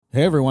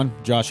Hey everyone,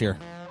 Josh here.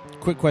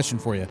 Quick question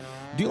for you.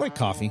 Do you like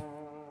coffee?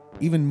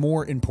 Even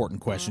more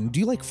important question, do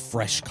you like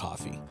fresh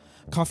coffee?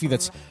 Coffee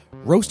that's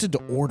roasted to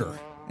order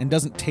and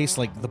doesn't taste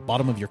like the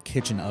bottom of your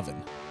kitchen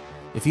oven?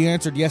 If you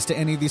answered yes to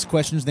any of these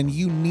questions, then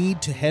you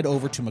need to head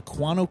over to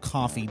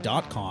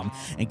MequanoCoffee.com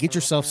and get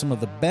yourself some of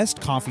the best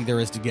coffee there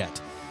is to get.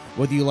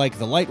 Whether you like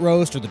the light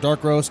roast or the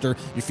dark roast, or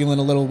you're feeling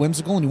a little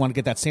whimsical and you want to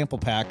get that sample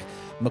pack,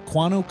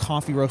 Mequano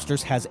Coffee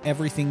Roasters has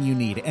everything you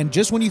need. And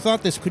just when you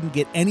thought this couldn't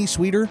get any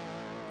sweeter,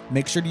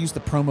 make sure to use the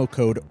promo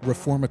code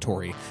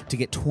REFORMATORY to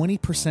get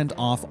 20%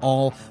 off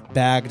all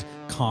bagged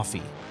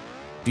coffee.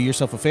 Do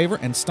yourself a favor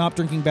and stop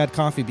drinking bad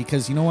coffee,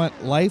 because you know what?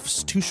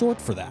 Life's too short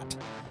for that.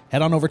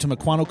 Head on over to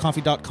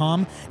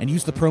MequanoCoffee.com and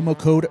use the promo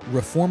code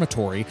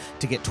REFORMATORY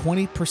to get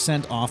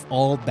 20% off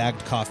all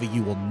bagged coffee.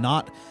 You will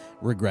not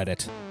regret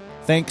it.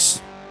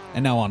 Thanks,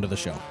 and now on to the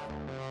show.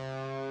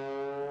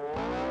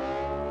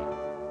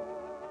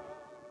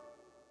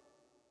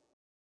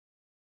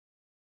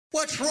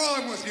 What's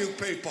wrong with you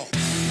people?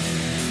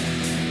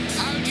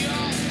 How do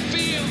y'all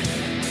feel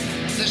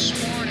this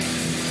morning?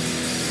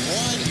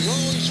 Why do you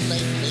always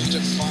make me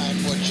define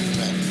what you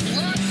meant?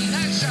 Bloody,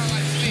 that's how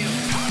I feel.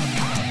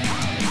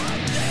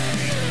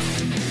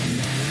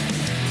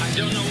 I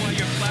don't know why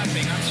you're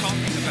clapping. I'm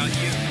talking about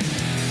you.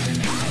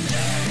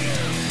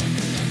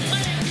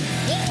 Make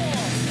war!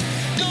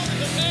 Go to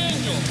the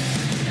manual!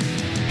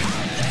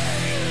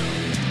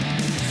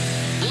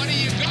 What do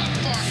you got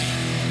for me?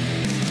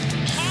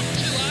 Talk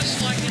to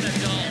us like an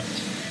adult.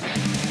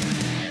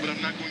 But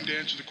I'm not going to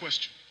answer the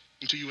question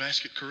until you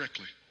ask it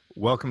correctly.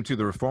 Welcome to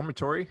the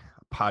Reformatory,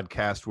 a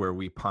podcast where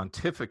we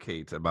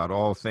pontificate about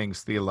all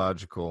things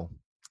theological,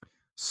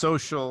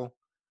 social,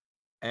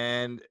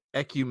 and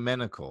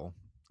ecumenical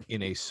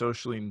in a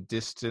socially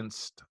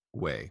distanced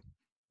way.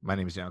 My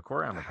name is Jan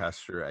Corey. I'm a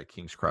pastor at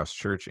King's Cross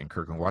Church in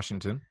Kirkland,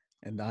 Washington.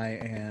 And I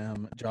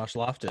am Josh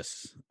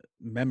Loftus,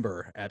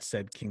 member at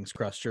said King's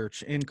Cross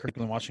Church in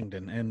Kirkland,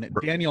 Washington. And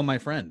Daniel, my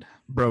friend.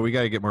 Bro, we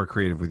got to get more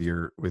creative with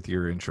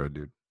your intro,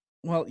 dude.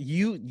 Well,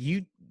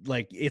 you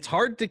like, it's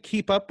hard to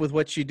keep up with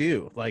what you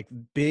do. Like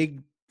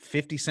big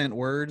 50-cent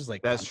words,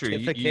 like that's true.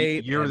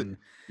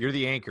 You're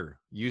the anchor.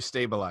 You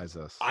stabilize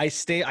us.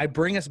 I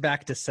bring us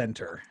back to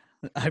center.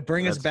 I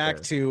bring us back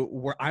fair. to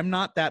where I'm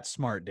not that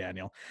smart,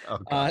 Daniel.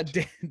 Oh,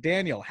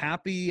 Daniel,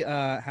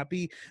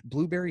 happy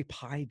Blueberry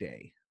Pie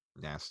Day.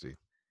 nasty.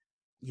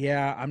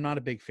 Yeah, I'm not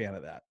a big fan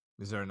of that.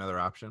 Is there another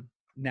option?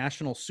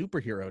 National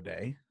Superhero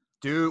Day.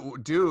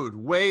 Dude,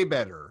 way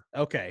better.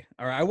 Okay,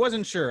 all right. I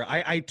wasn't sure.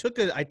 I took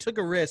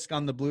a risk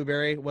on the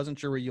blueberry. Wasn't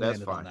sure where you That's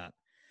landed fine. on that.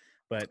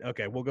 But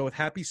okay, we'll go with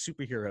Happy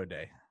Superhero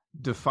Day.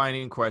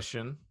 Defining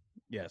question: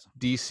 Yes,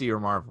 DC or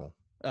Marvel?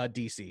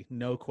 DC,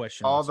 no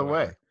question. All the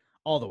whatsoever. way.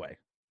 All the way.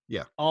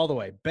 Yeah. All the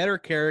way. Better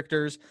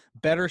characters,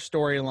 better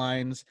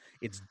storylines.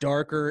 It's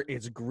darker.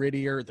 It's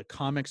grittier. The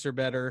comics are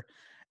better,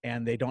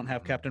 and they don't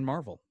have Captain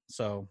Marvel.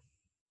 So,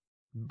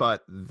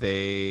 But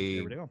they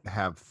There we go.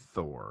 have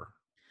Thor.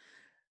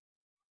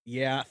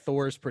 yeah,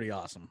 Thor's pretty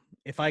awesome.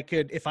 If I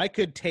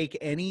could take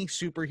any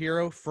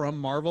superhero from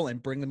Marvel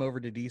and bring them over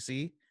to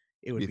DC,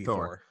 it would be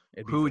Thor.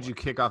 It'd be Who would Thor. you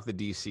kick off the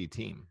DC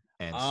team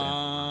and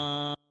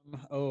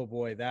send? Oh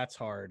boy, that's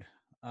hard.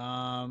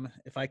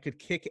 If I could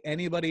kick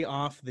anybody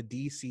off the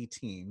DC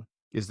team,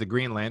 Is the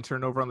Green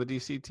Lantern over on the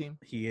DC team?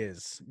 he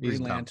is. He's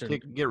Green dumb. Lantern.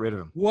 Get rid of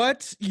him.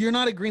 What? You're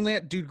not a Green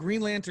Lantern, dude.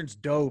 Green Lantern's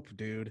dope,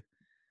 dude.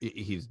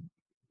 He's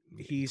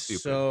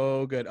stupid.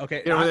 So good.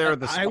 Okay, Get over there with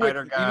the I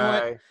spider would, guy.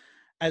 You know what?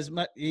 As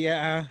much,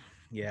 yeah,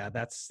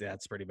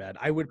 that's pretty bad.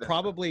 I would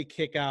probably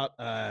kick out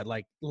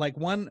like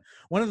one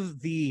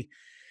of the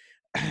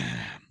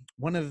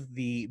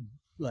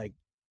like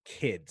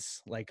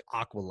kids, like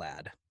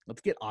Aqualad.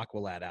 Let's get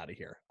Aqualad out of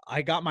here.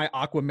 I got my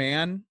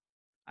Aquaman.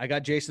 I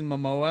got Jason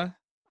Momoa.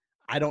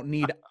 I don't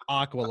need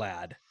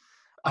Aqualad.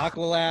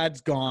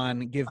 Aqualad's gone.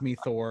 Give me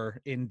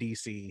Thor in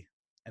DC.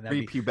 And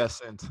that'd be,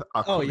 Prepubescent.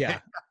 oh Aquaman.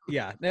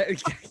 yeah,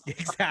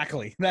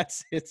 exactly.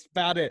 It's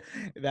about it.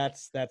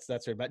 That's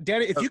right. But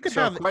Danny, if you could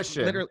have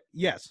question. literally,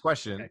 yes.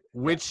 Question: Okay.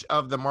 Which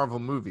of the Marvel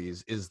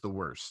movies is the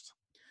worst?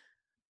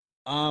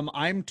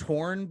 I'm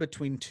torn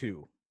between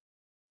two.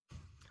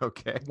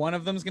 Okay. One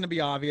of them's going to be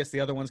obvious. The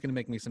other one's going to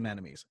make me some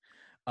enemies.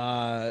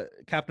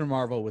 Captain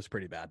Marvel was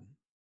pretty bad.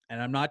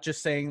 And I'm not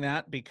just saying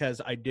that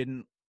because I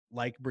didn't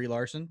like Brie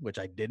Larson, which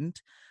I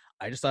didn't.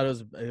 I just thought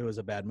it was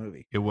a bad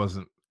movie. It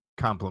wasn't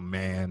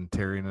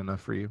complimentarian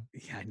enough for you.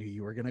 Yeah, I knew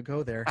you were going to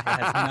go there. It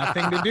has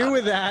nothing to do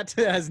with that.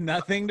 It has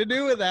nothing to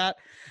do with that.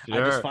 I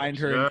just find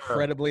her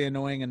incredibly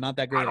annoying and not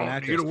that great of an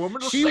actress. Need a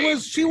woman to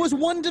She was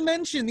one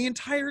dimension the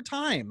entire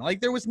time. Like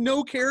there was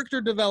no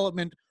character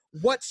development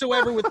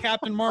whatsoever with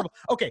Captain Marvel.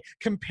 Okay,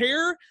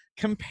 compare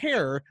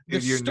the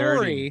Dude, you're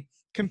story. nerdy.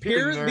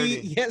 Compare You're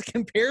the nerdy.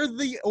 compare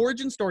the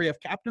origin story of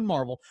Captain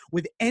Marvel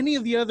with any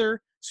of the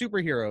other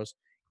superheroes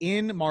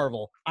in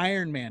Marvel.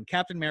 Iron Man,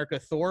 Captain America,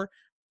 Thor.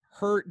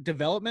 Her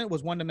development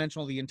was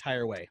one-dimensional the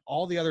entire way.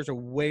 All the others are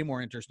way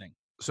more interesting.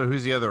 So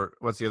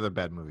what's the other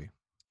bad movie?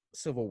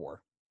 Civil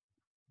War.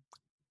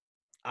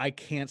 I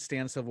can't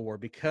stand Civil War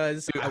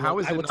because Dude, I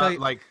will tell you,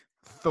 like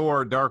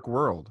Thor: Dark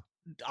World.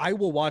 I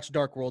will watch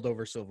Dark World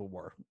over Civil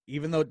War,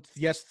 even though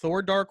yes,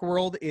 Thor: Dark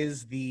World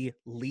is the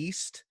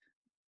least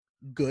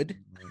good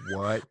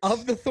What?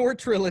 of the Thor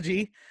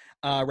trilogy.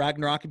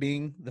 Ragnarok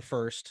being the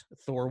first,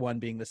 Thor 1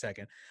 being the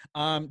second.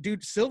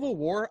 Dude, Civil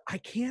War, I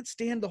can't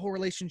stand the whole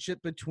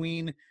relationship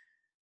between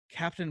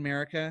Captain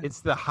America.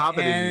 It's the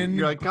Hobbit in you. and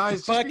You're like, guys,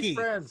 just Bucky. be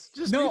friends.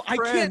 Just No, be I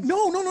friends. can't.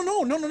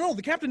 No.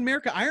 The Captain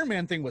America Iron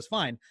Man thing was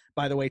fine.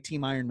 By the way,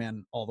 Team Iron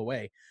Man all the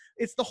way.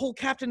 It's the whole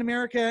Captain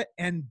America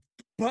and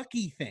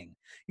Bucky thing.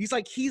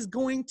 He's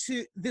going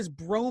to this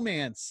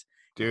bromance.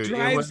 Dude, it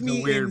Drives was a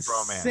me weird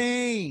bromance.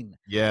 insane.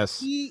 Yes.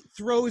 He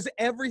throws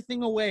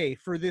everything away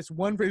for this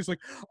one phrase.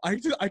 Like, I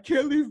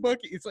can't leave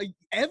Bucky. It's like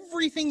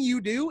everything you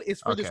do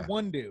is for this Okay.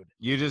 one dude.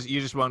 You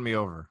just won me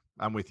over.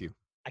 I'm with you.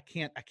 I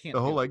can't. The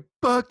whole do it. like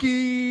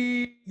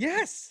Bucky.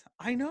 Yes,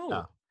 I know.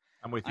 No,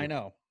 I'm with you. I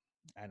know.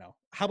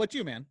 How about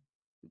you, man?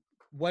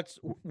 What's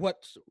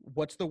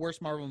the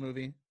worst Marvel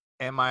movie?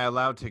 Am I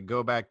allowed to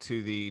go back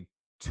to the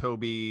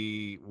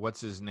Toby, what's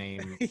his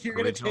name? You're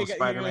gonna original take it. You're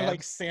Spider-Man? gonna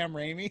like Sam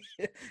Raimi.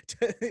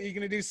 You're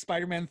gonna do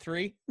Spider-Man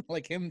 3,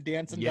 like him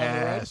dancing down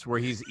the road. Yes, where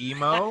he's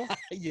emo.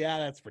 Yeah,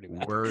 that's pretty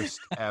bad. Worst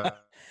ever.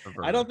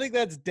 I don't think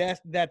that's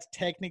that's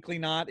technically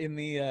not in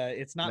the.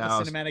 It's not in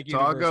the cinematic so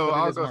universe. I'll but go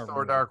Marvel Thor: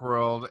 movie. Dark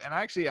World, and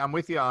actually, I'm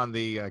with you on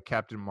the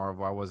Captain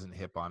Marvel. I wasn't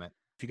hip on it.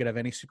 If you could have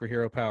any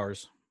superhero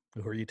powers,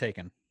 who are you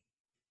taking?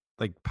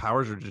 Like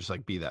powers are just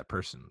like be that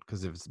person,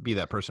 because if it's be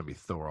that person, it'd be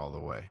Thor all the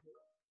way.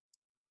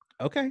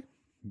 Okay,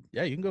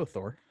 yeah, you can go with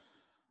Thor.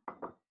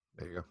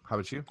 There you go. How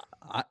about you?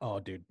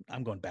 Dude,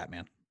 I'm going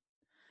Batman.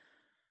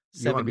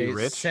 You want to be days,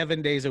 rich?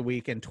 7 days a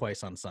week and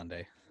twice on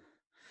Sunday.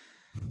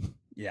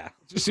 Yeah.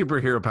 It's your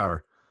superhero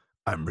power.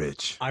 I'm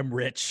rich. I'm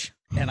rich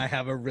and I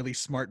have a really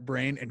smart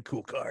brain and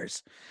cool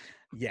cars.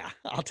 Yeah,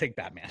 I'll take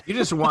Batman. You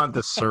just want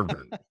the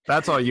servant.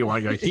 That's all you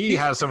want. Like, he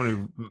has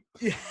someone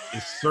who is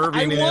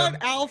serving him. I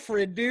want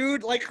Alfred,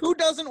 dude. Like, who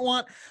doesn't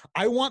want?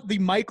 I want the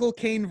Michael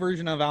Caine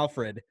version of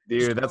Alfred.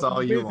 Dude, that's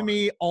all you with want.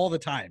 me all the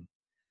time.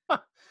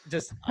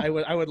 I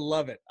would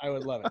love it. I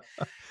would love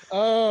it.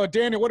 Oh,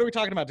 Daniel, what are we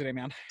talking about today,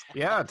 man?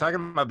 Yeah,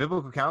 talking about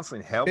biblical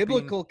counseling, helping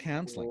Biblical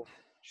counseling.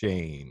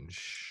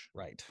 change.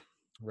 Right.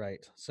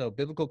 So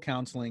biblical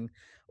counseling,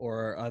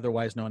 or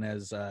otherwise known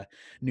as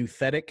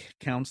nouthetic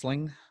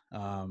counseling.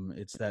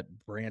 It's that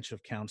branch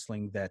of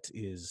counseling that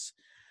is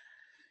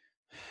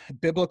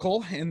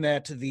biblical in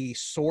that the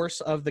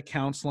source of the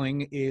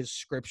counseling is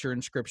Scripture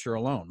and Scripture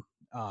alone.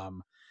 Why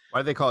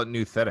do they call it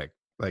nouthetic?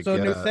 Like, So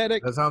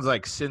nouthetic. That sounds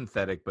like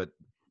synthetic, but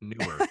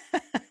newer.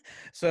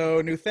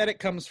 So nouthetic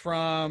comes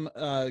from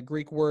a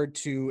Greek word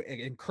to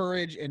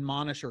encourage,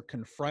 admonish, or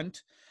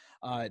confront.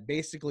 It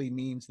basically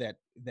means that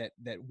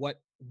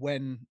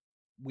when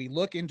we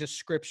look into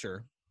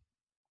Scripture,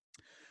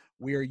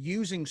 we are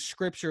using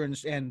Scripture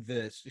and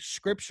the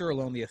Scripture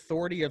alone, the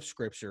authority of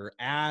Scripture,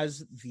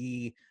 as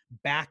the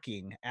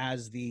backing,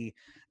 as the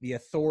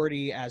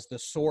authority, as the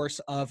source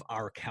of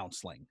our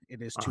counseling.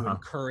 It is to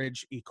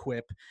encourage,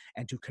 equip,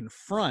 and to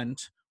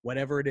confront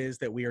whatever it is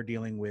that we are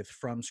dealing with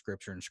from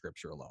Scripture and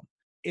Scripture alone.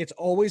 It's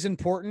always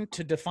important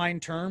to define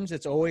terms.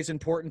 It's always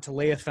important to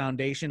lay a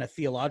foundation, a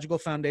theological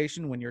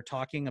foundation, when you're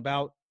talking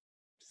about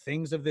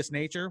things of this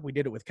nature. We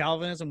did it with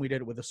Calvinism. We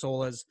did it with the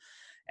solas.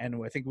 And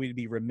I think we'd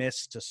be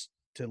remiss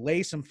to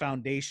lay some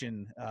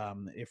foundation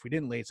if we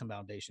didn't lay some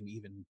foundation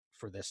even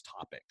for this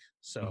topic.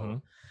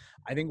 So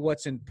I think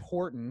what's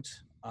important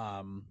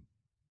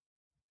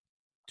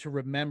to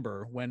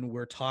remember when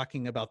we're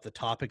talking about the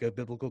topic of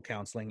biblical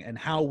counseling and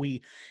how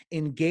we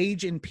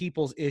engage in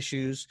people's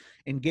issues,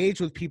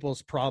 engage with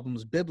people's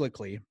problems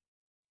biblically,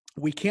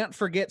 we can't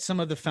forget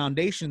some of the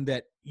foundation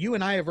that you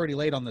and I have already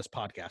laid on this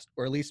podcast,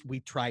 or at least we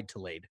tried to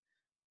lay.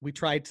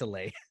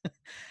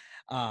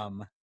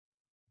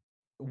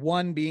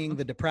 One being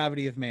the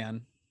depravity of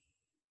man,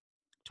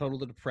 total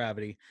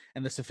depravity,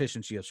 and the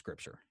sufficiency of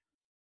Scripture.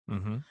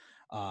 Can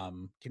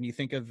you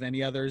think of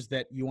any others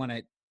that you want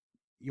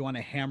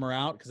to hammer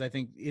out? Because I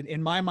think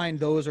in my mind,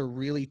 those are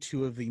really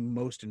two of the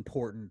most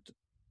important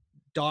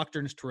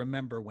doctrines to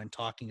remember when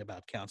talking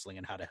about counseling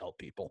and how to help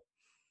people.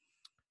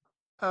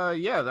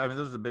 Yeah, I mean,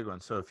 those are the big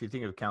ones. So if you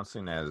think of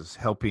counseling as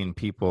helping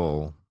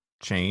people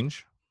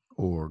change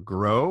or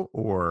grow,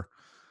 or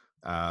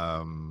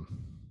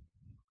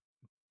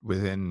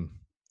within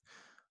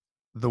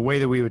the way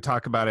that we would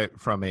talk about it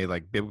from a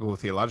like biblical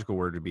theological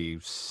word would be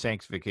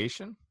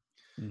sanctification.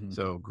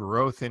 So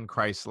growth in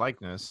Christ's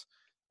likeness.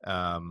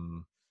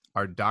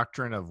 Our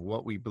doctrine of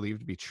what we believe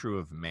to be true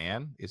of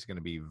man is going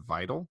to be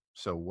vital.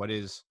 So what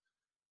is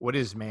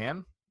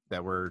man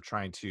that we're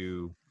trying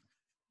to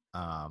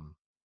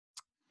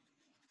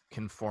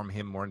conform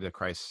him more into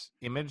Christ's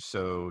image?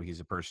 So he's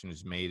a person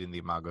who's made in the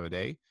imago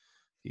Dei.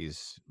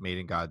 He's made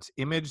in God's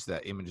image.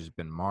 That image has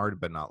been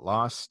marred but not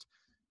lost.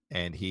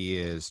 And he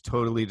is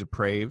totally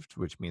depraved,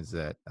 which means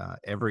that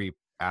every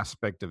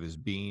aspect of his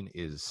being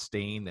is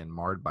stained and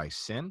marred by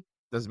sin.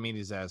 Doesn't mean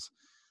he's as,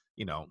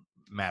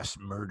 mass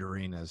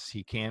murdering as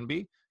he can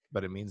be,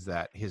 but it means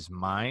that his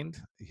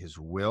mind, his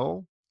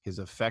will, his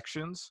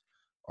affections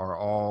are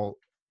all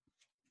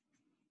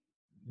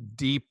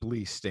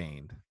deeply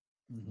stained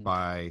Mhm.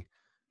 by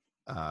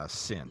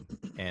sin,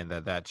 and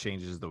that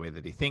changes the way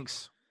that he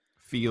thinks,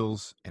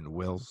 feels, and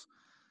wills.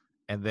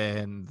 And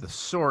then the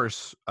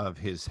source of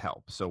his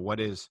help. So what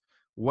is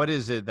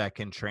it that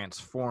can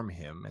transform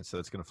him? And so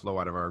it's going to flow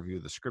out of our view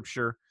of the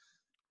scripture,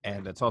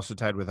 and that's also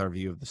tied with our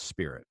view of the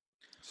Spirit.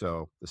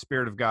 So the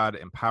Spirit of God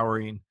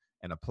empowering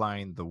and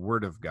applying the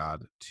Word of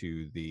God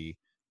to the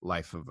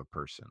life of a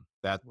person.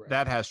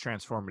 That has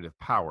transformative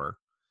power.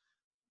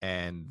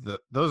 And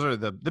those are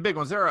the big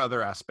ones. There are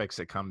other aspects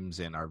that comes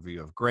in our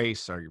view of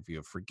grace, our view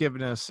of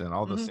forgiveness, and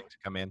all those things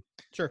come in.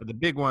 Sure. But the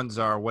big ones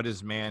are, what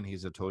is man?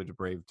 He's a totally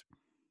depraved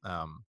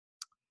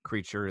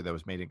creature that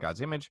was made in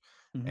God's image.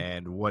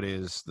 And what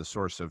is the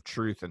source of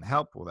truth and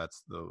help? Well,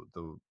 that's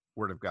the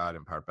Word of God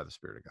empowered by the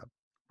Spirit of God.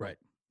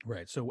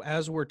 Right. So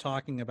as we're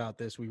talking about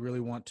this, we really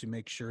want to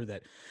make sure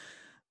that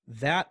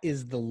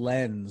is the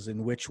lens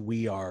in which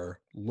we are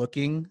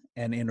looking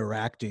and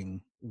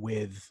interacting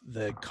with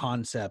the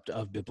concept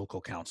of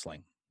biblical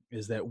counseling,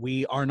 is that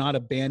we are not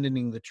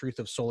abandoning the truth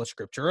of sola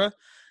scriptura.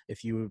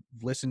 If you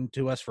listened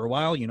to us for a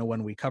while,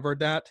 when we covered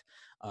that,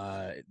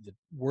 the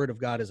Word of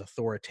God is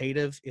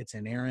authoritative, it's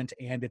inerrant,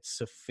 and it's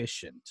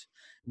sufficient,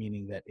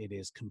 meaning that it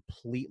is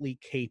completely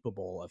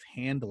capable of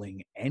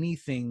handling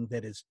anything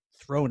that is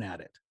thrown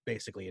at it.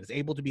 Basically, it is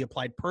able to be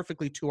applied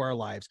perfectly to our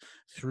lives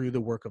through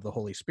the work of the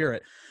Holy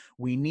Spirit.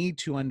 We need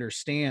to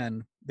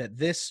understand that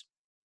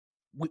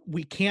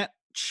we can't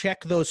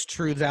check those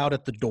truths out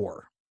at the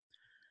door.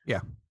 Yeah.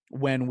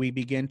 When we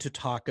begin to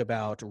talk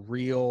about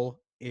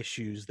real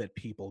issues that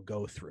people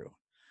go through,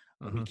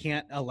 we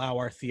can't allow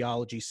our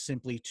theology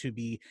simply to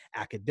be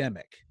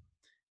academic.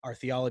 Our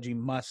theology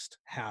must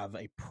have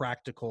a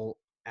practical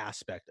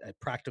aspect, a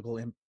practical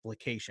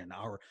implication.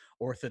 Our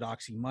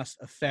orthodoxy must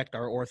affect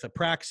our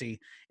orthopraxy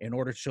in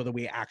order to show that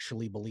we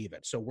actually believe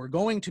it. So we're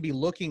going to be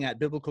looking at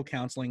biblical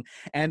counseling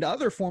and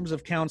other forms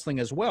of counseling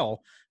as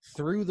well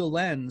through the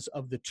lens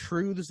of the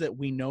truths that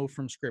we know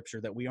from Scripture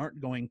that we aren't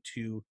going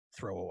to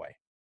throw away.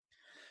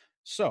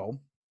 So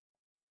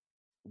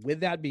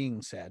with that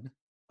being said,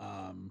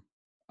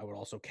 I would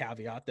also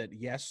caveat that,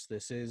 yes,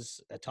 this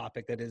is a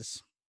topic that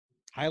is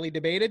highly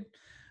debated.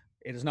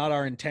 It is not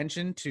our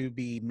intention to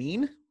be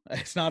mean.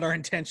 It's not our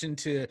intention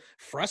to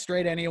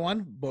frustrate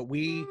anyone, but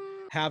we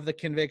have the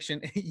conviction.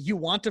 You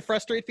want to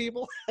frustrate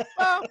people?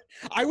 Well,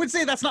 I would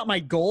say that's not my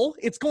goal.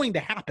 It's going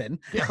to happen.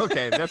 yeah,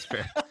 okay, that's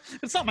fair.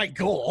 It's not my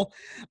goal.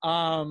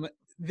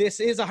 This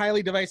is a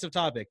highly divisive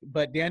topic,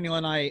 but Daniel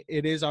and I,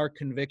 it is our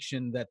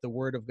conviction that the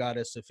Word of God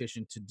is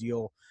sufficient to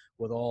deal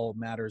with all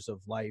matters of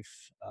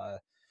life,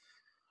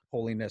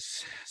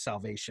 holiness,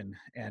 salvation,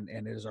 and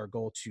it is our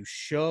goal to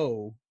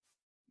show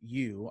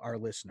you, our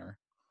listener,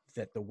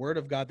 that the Word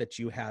of God that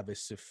you have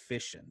is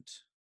sufficient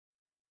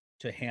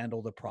to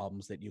handle the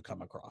problems that you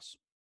come across.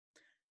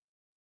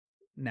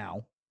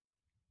 Now,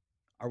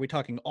 are we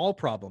talking all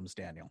problems,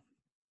 Daniel?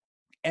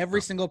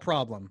 Every single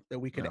problem that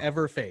we could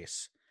ever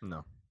face?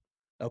 No.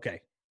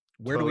 Okay.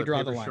 Where do we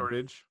draw the line?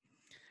 Shortage.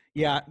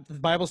 Yeah, the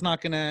Bible's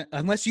not going to,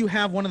 unless you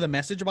have one of the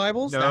Message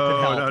Bibles, No, that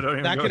could help. no, don't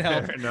even that go could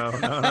there.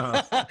 help.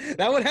 No.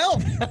 That would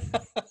help.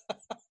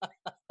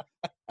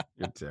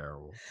 You're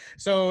terrible.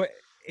 So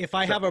if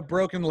I have a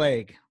broken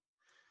leg,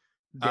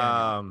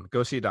 Daniel,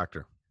 go see a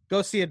doctor.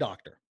 Go see a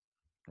doctor,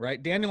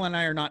 right? Daniel and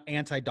I are not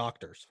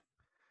anti-doctors.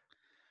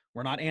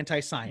 We're not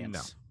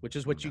anti-science, which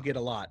is what you get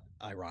a lot,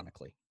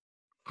 ironically,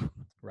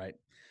 right?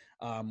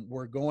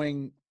 We're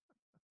going...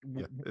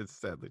 Yeah, it's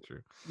sadly true.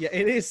 Yeah,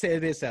 it is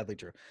sadly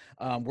true.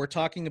 We're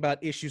talking about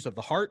issues of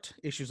the heart,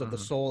 issues of the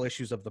soul,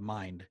 issues of the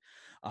mind.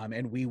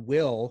 And we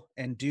will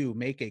and do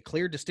make a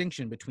clear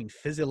distinction between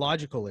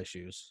physiological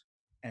issues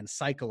and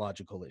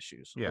psychological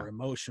issues or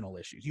emotional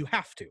issues. You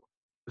have to.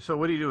 So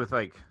what do you do with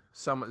like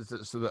so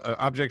the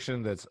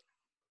objection that's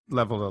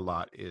leveled a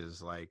lot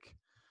is like,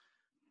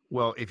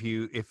 well, if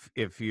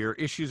your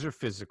issues are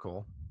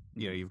physical,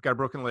 you've got a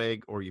broken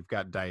leg or you've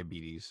got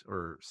diabetes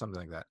or something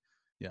like that,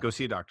 go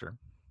see a doctor.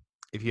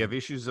 If you have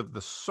issues of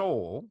the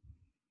soul,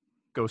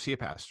 go see a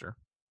pastor.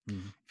 If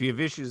you have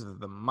issues of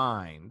the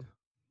mind,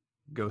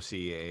 go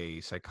see a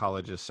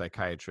psychologist,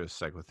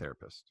 psychiatrist,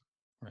 psychotherapist.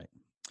 Right.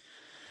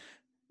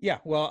 Yeah,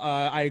 well,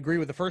 I agree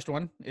with the first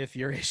one. If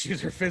your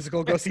issues are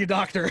physical, go see a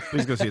doctor.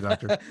 Please go see a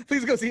doctor.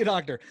 Please go see a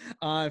doctor.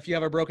 If you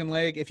have a broken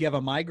leg, if you have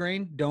a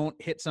migraine, don't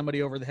hit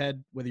somebody over the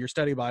head with your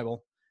study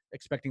Bible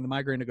expecting the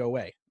migraine to go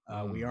away.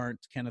 We aren't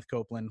Kenneth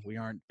Copeland. We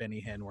aren't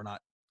Benny Hinn. We're not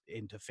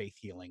into faith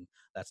healing.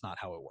 That's not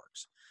how it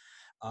works.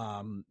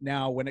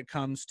 Now, when it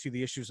comes to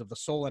the issues of the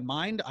soul and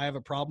mind, I have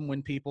a problem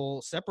when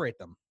people separate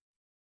them.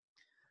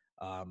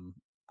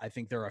 I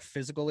think there are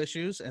physical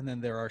issues and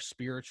then there are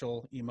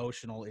spiritual,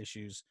 emotional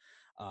issues.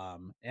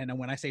 And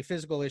when I say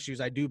physical issues,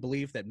 I do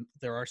believe that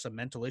there are some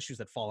mental issues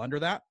that fall under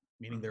that,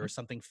 meaning there is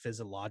something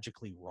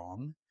physiologically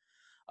wrong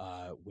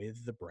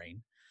with the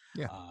brain.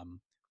 Yeah.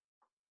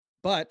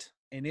 But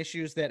in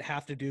issues that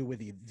have to do with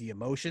the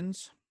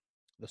emotions,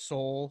 the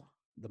soul,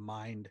 the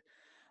mind,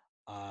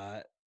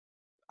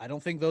 I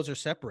don't think those are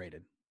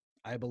separated.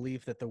 I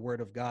believe that the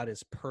Word of God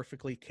is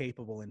perfectly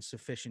capable and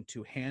sufficient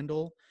to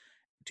handle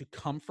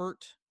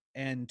comfort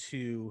and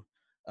to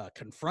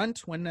confront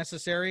when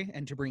necessary,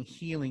 and to bring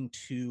healing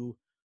to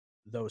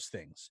those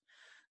things.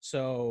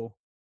 So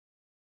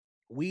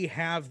we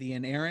have the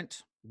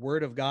inerrant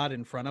Word of God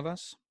in front of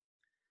us,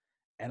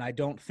 and I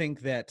don't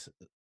think that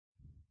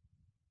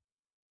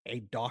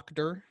a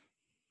doctor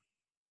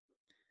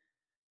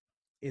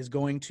is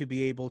going to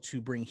be able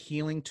to bring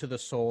healing to the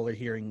soul or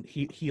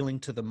healing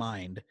to the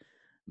mind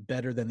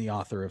better than the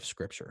author of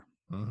Scripture.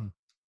 Mm-hmm.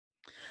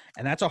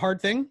 And that's a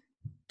hard thing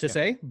to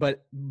say,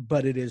 but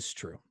it is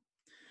true.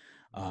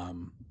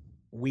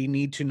 We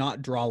need to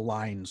not draw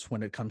lines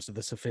when it comes to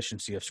the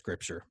sufficiency of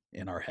Scripture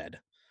in our head.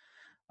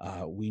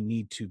 We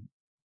need to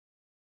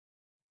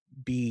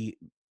be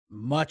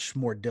much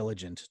more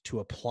diligent to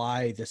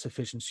apply the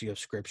sufficiency of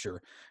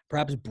Scripture,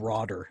 perhaps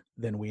broader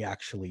than we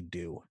actually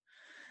do,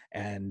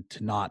 and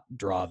to not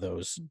draw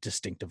those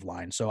distinctive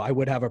lines. So I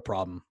would have a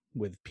problem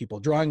with people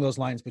drawing those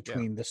lines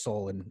between the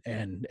soul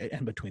and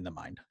between the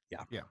mind.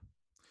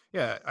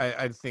 Yeah.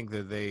 I think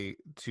that they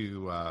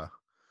to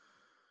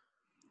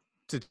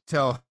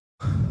tell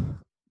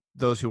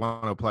those who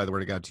want to apply the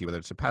Word of God to you, whether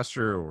it's a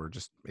pastor or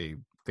just a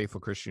faithful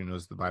Christian who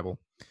knows the Bible,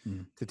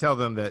 to tell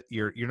them that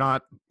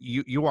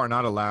you are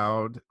not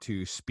allowed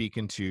to speak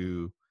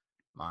into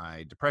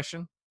my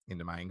depression,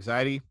 into my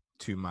anxiety,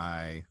 to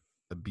my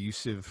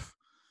abusive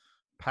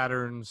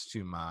patterns,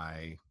 to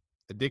my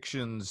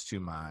addictions,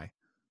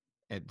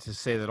 and to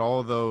say that all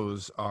of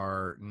those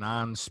are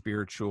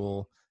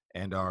non-spiritual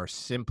and are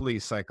simply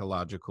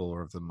psychological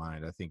or of the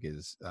mind, I think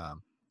is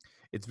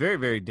it's very,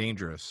 very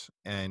dangerous.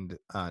 And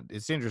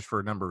it's dangerous for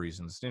a number of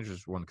reasons. It's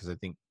dangerous, one, because I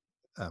think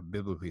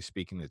biblically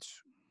speaking,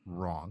 it's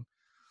wrong.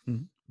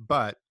 Mm-hmm.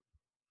 But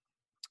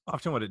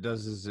often what it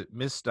does is it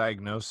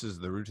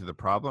misdiagnoses the root of the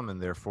problem,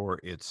 and therefore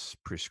its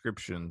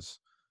prescriptions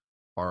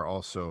are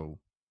also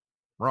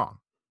wrong.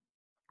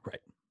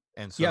 Right.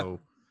 And so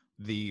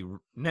the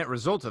net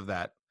result of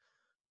that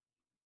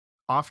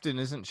often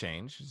isn't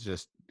change. It's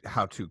just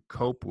how to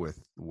cope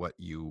with what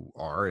you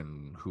are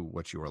and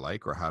what you are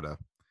like, or how to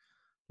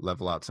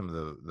level out some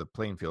of the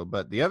playing field.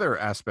 But the other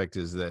aspect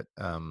is that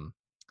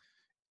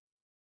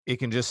it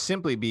can just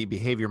simply be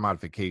behavior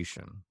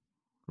modification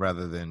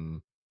rather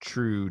than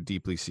true,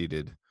 deeply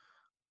seated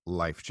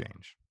life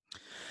change.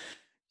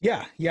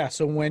 Yeah.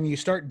 So when you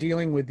start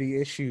dealing with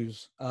the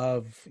issues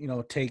of,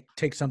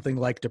 take something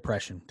like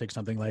depression, take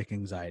something like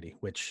anxiety,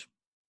 which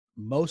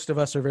most of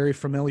us are very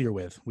familiar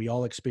with. We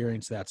all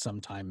experience that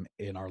sometime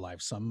in our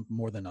lives, some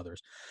more than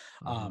others.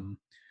 Mm-hmm.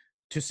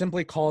 To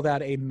simply call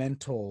that a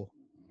mental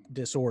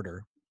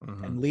disorder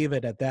and leave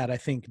it at that, I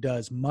think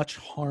does much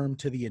harm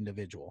to the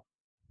individual.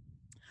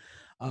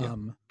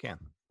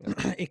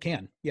 It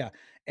can. Yeah.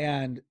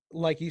 And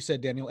like you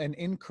said, Daniel, an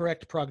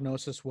incorrect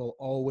prognosis will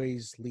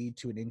always lead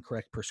to an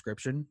incorrect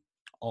prescription.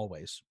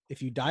 Always.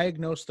 If you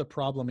diagnose the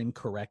problem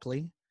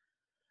incorrectly,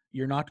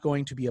 you're not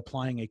going to be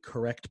applying a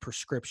correct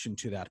prescription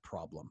to that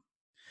problem.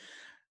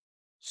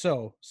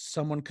 So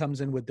someone comes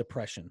in with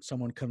depression,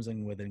 someone comes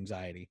in with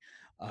anxiety.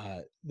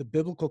 The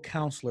biblical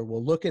counselor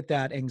will look at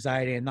that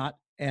anxiety and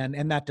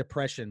that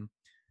depression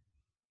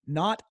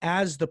not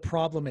as the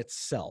problem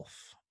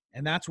itself.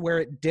 And that's where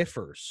it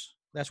differs.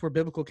 That's where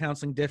biblical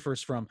counseling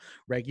differs from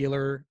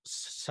regular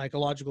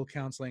psychological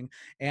counseling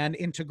and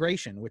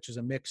integration, which is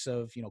a mix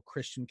of,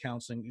 Christian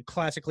counseling,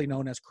 classically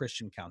known as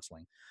Christian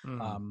counseling.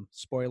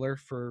 Spoiler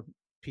for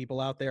people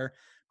out there,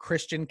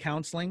 Christian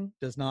counseling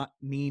does not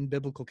mean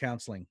biblical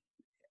counseling.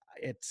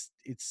 It's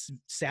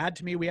sad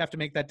to me we have to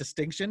make that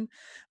distinction,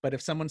 but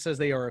if someone says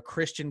they are a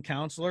Christian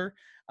counselor,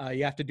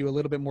 you have to do a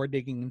little bit more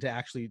digging into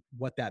actually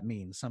what that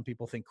means. Some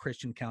people think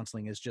Christian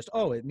counseling is just,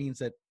 it means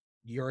that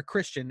you're a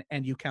Christian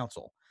and you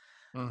counsel.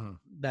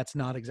 That's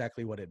not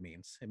exactly what it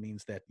means. It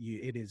means that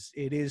it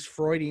is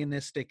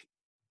Freudianistic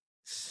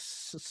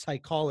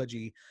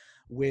psychology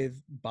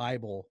with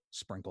Bible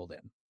sprinkled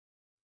in.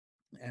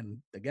 And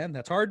again,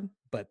 that's hard,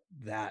 but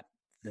that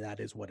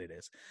is what it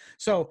is.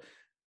 So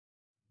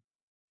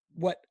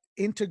what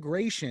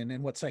integration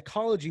and what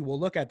psychology will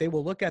look at, they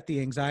will look at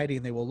the anxiety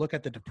and they will look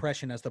at the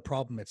depression as the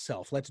problem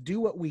itself. Let's do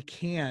what we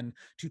can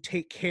to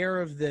take care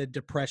of the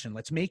depression.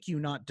 Let's make you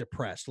not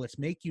depressed. Let's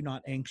make you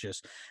not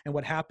anxious. And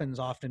what happens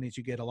often is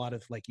you get a lot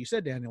of, like you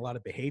said, Dan, a lot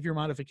of behavior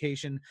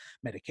modification.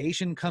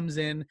 Medication comes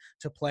in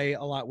to play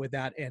a lot with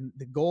that. And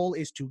the goal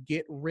is to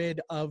get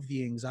rid of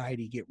the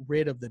anxiety, get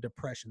rid of the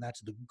depression.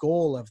 That's the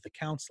goal of the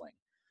counseling.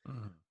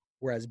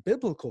 Whereas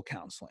biblical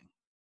counseling,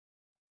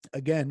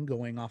 again,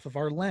 going off of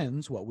our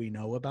lens, what we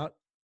know about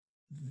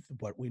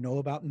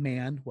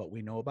man, what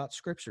we know about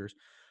scriptures,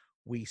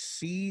 we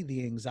see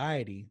the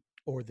anxiety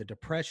or the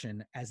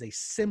depression as a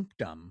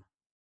symptom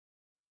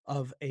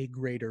of a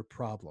greater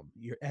problem.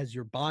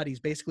 Your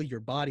body's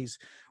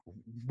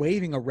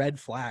waving a red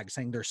flag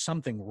saying there's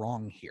something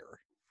wrong here.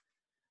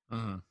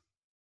 And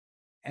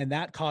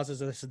that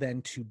causes us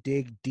then to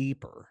dig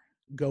deeper,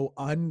 go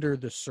under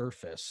the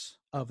surface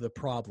of the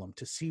problem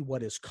to see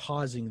what is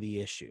causing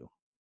the issue.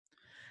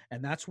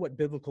 And that's what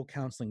biblical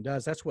counseling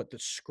does. That's what the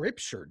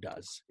scripture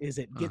does, is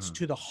it gets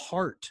to the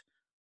heart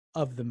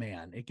of the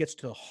man. It gets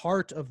to the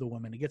heart of the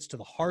woman. It gets to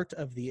the heart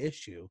of the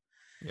issue.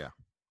 Yeah.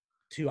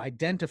 To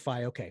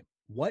identify, okay,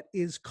 what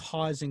is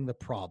causing the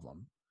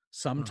problem?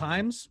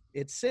 Sometimes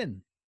it's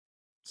sin.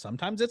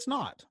 Sometimes it's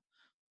not.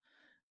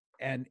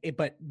 And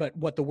but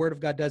what the Word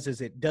of God does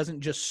is it doesn't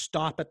just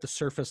stop at the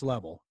surface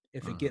level.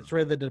 If it gets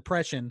rid of the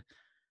depression,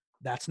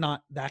 that's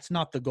not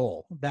the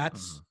goal.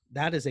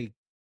 That is a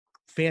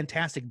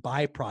fantastic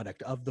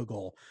byproduct of the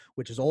goal,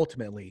 which is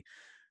ultimately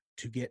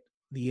to get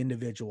the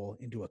individual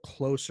into a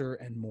closer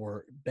and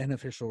more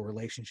beneficial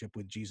relationship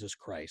with Jesus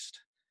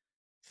Christ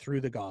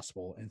through the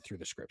gospel and through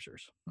the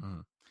scriptures.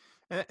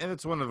 And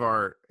it's one of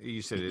our,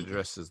 you said it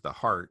addresses the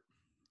heart,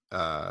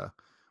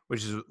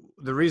 which is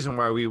the reason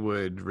why we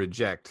would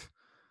reject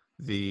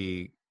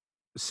the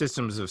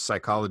systems of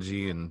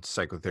psychology and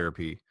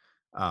psychotherapy.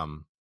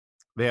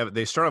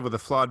 They start off with a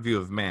flawed view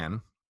of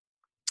man,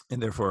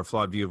 and therefore a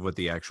flawed view of what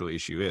the actual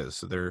issue is.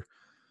 So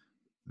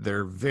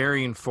they're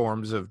varying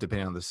forms of,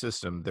 depending on the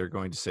system, they're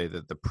going to say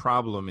that the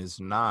problem is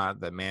not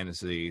that man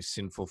is a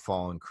sinful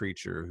fallen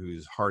creature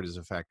whose heart is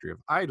a factory of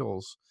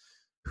idols,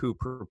 who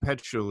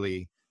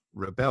perpetually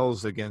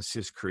rebels against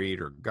his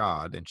creator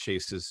God and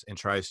chases and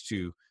tries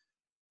to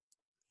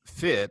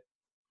fit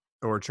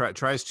or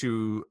tries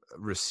to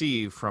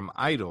receive from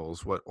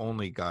idols what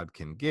only God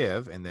can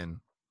give, and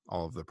then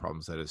all of the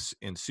problems that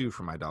ensue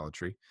from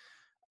idolatry.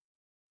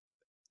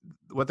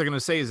 What they're going to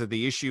say is that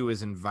the issue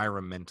is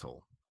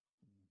environmental.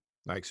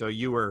 Like, so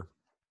you were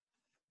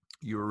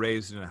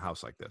raised in a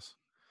house like this.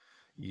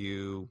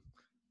 You're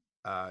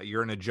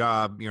in a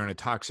job, you're in a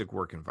toxic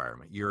work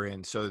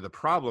environment. So the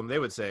problem, they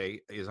would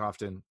say, is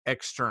often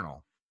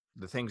external,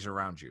 the things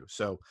around you.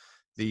 So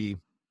the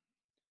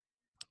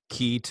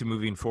key to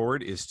moving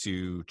forward is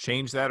to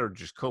change that or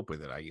just cope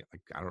with it.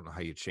 I don't know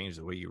how you change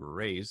the way you were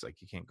raised.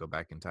 Like, you can't go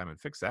back in time and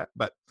fix that.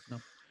 But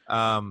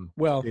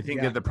Well, they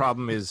think yeah. that the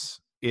problem is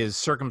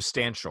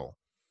circumstantial,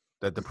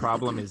 that the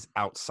problem is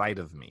outside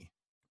of me.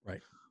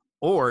 Right.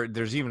 Or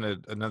there's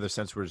even another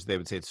sense where they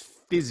would say it's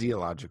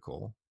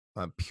physiological,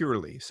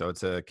 purely. So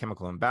it's a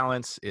chemical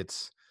imbalance.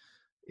 It's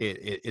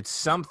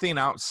something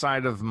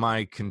outside of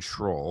my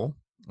control,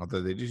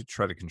 although they do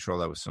try to control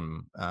that with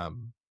some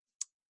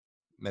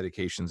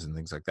medications and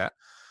things like that.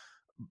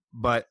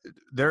 But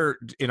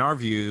in our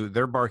view,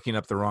 they're barking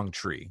up the wrong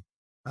tree.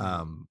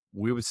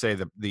 We would say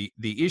that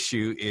the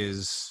issue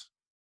is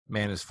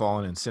man is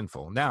fallen and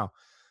sinful. Now,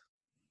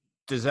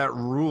 does that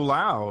rule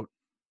out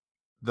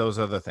those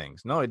other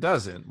things? No, it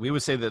doesn't. We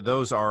would say that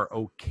those are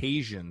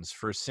occasions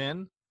for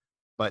sin,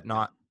 but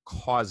not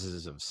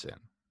causes of sin.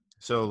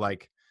 So,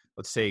 like,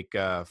 let's take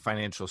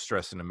financial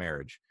stress in a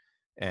marriage,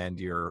 and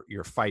you're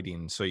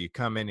fighting. So you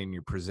come in and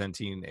you're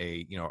presenting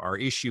our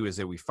issue is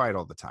that we fight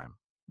all the time.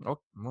 Oh,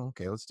 well,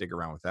 okay, let's dig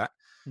around with that.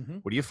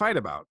 What do you fight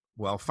about?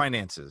 Well,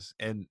 finances.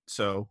 And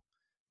so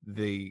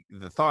the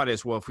thought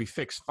is, well, if we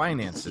fix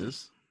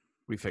finances,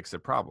 we fix the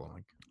problem.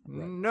 Like,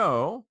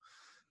 no.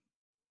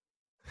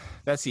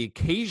 That's the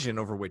occasion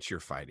over which you're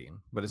fighting,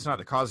 but it's not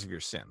the cause of your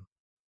sin.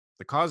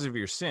 The cause of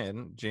your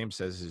sin, James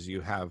says, is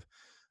you have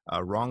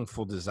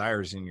wrongful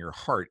desires in your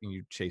heart and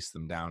you chase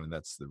them down, and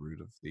that's the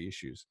root of the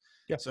issues.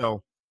 Yeah.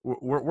 So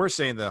we're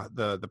saying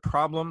the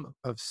problem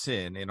of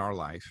sin in our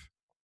life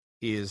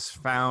is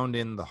found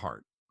in the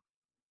heart.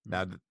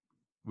 Now,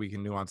 we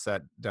can nuance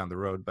that down the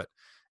road, but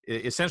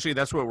essentially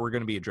that's what we're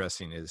going to be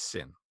addressing is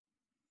sin.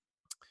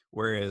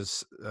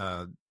 Whereas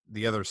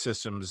the other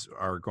systems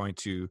are going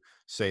to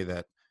say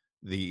that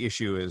the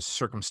issue is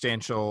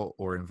circumstantial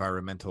or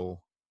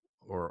environmental,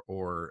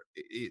 or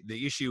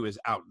the issue is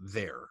out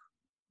there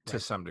to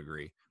some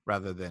degree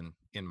rather than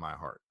in my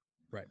heart.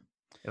 Right.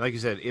 And like you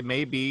said, it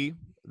may be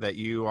that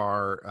you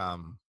are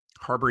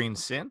harboring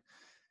sin.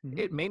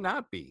 It may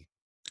not be.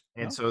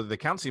 And so the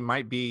counseling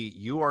might be,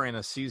 you are in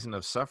a season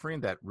of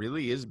suffering that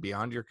really is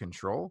beyond your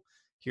control.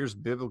 Here's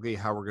biblically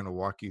how we're going to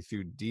walk you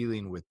through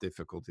dealing with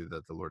difficulty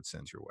that the Lord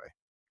sends your way.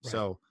 Right.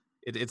 So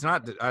it's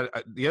not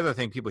the other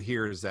thing people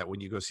hear is that when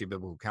you go see a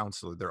biblical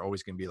counselor, they're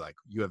always going to be like,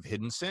 you have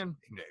hidden sin.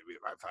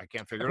 I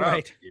can't figure it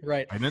out.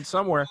 Right. And it's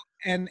somewhere.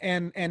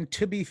 And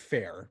to be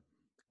fair,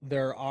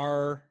 there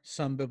are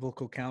some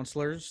biblical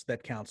counselors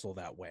that counsel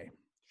that way.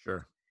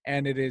 Sure.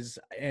 And it is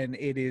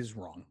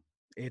wrong.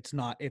 It's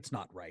not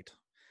right.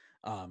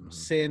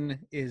 Sin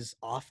is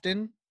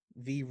often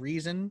the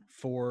reason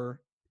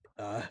for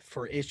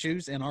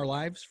issues in our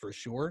lives, for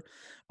sure,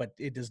 but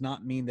it does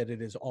not mean that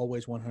it is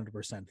always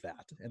 100%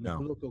 that. And the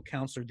biblical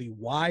counselor, the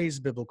wise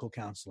biblical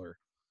counselor,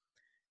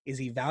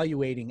 is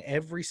evaluating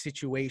every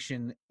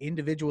situation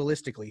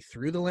individualistically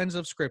through the lens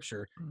of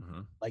Scripture,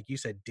 like you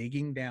said,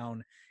 digging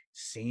down,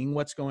 seeing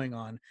what's going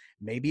on.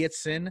 Maybe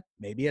it's sin,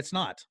 maybe it's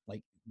not.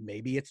 Like,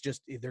 maybe it's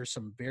just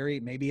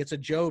maybe it's a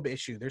Job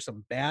issue. There's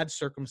some bad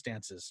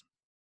circumstances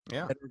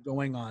that are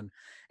going on,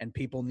 and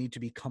people need to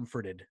be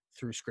comforted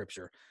through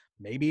Scripture.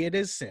 Maybe it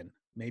is sin.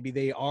 Maybe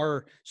they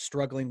are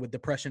struggling with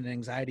depression and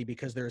anxiety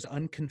because there's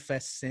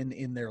unconfessed sin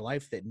in their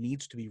life that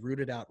needs to be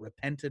rooted out,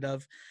 repented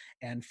of,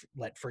 and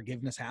let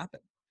forgiveness happen.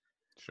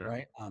 Sure.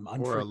 Right.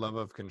 Or a love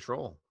of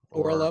control.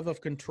 Or a love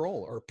of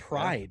control or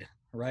pride.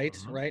 right?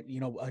 Mhm. Right?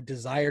 A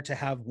desire to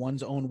have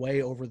one's own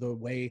way over the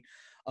way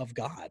of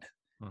God,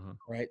 Mhm.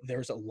 right?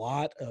 There's a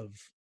lot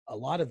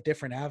of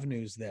different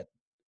avenues that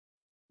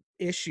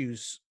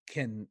issues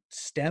can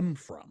stem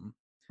from.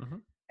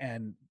 Mhm.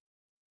 And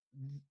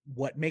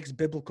what makes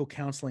biblical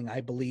counseling,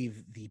 I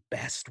believe, the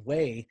best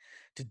way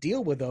to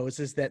deal with those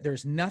is that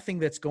there's nothing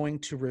that's going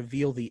to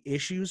reveal the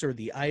issues or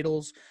the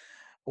idols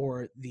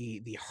or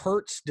the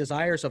hurts,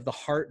 desires of the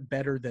heart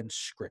better than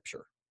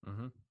Scripture.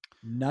 Mhm.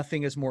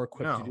 Nothing is more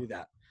equipped to No. do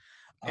that.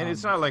 And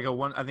it's not like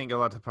I think a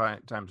lot of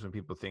times when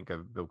people think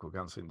of biblical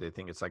counseling, they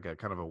think it's like a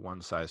kind of a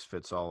one size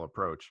fits all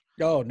approach.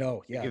 Oh no,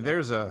 Like yeah, if no.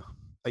 there's a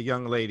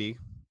young lady,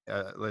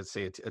 let's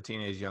say a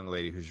teenage young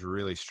lady who's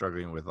really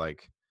struggling with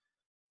like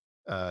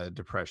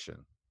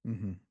depression,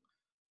 Mm-hmm.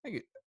 I think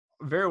it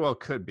very well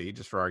could be,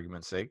 just for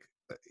argument's sake,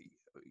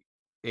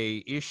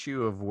 a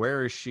issue of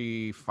where is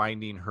she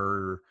finding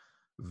her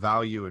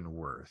value and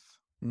worth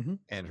Mm-hmm.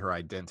 and her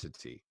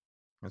identity.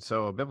 And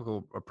so a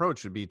biblical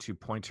approach would be to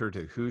point her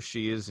to who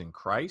she is in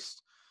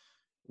Christ,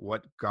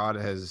 what God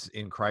has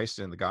in Christ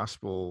and the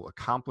gospel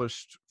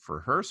accomplished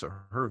for her. So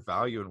her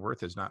value and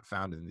worth is not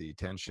found in the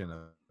attention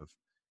of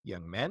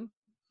young men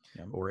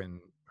Yeah. or in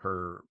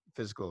her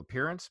physical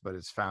appearance, but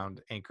it's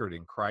found anchored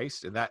in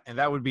Christ. And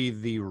that would be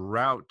the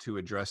route to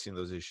addressing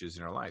those issues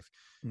in her life.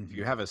 If Mm-hmm.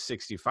 you have a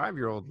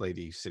 65-year-old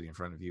lady sitting in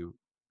front of you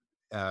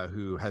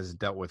who has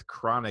dealt with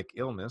chronic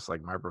illness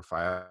like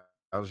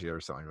fibromyalgia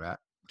or something like that,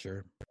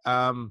 Sure.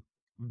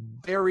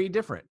 very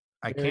different.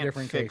 I Very can't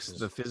different fix cases.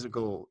 the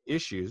physical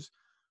issues,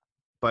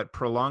 but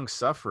prolonged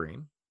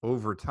suffering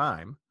over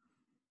time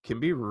can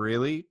be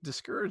really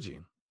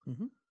discouraging.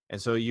 Mm-hmm.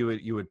 And so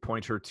you would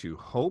point her to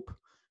hope.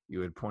 You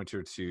would point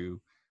her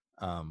to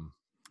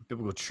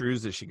biblical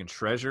truths that she can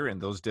treasure in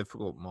those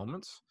difficult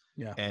moments.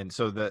 Yeah. And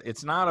so that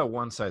it's not a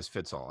one size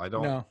fits all.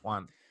 No.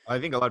 I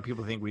think a lot of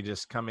people think we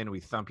just come in, we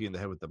thump you in the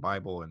head with the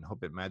Bible and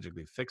hope it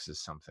magically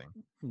fixes something.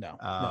 No.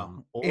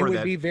 It Or would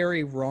that be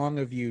very wrong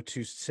of you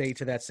to say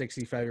to that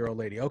 65-year-old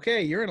lady,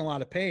 "Okay, you're in a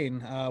lot of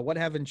pain. What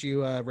haven't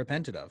you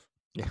repented of?"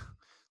 yeah,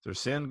 there's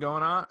sin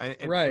going on.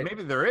 And Right.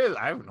 maybe there is.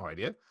 I have no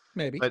idea.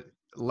 Maybe. But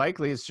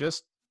likely it's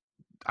just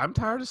I'm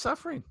tired of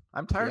suffering.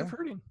 I'm tired of Yeah.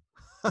 hurting.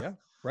 Yeah.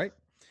 Right.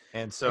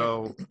 And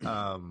so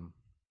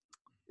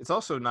it's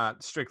also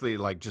not strictly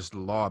like just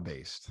law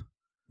based.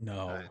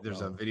 No.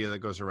 There's a video that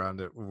goes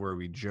around it where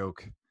we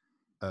joke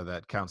that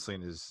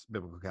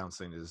biblical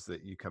counseling is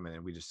that you come in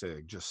and we just say,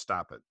 like, just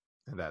stop it.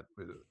 And that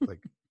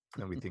like,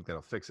 then we think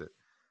that'll fix it.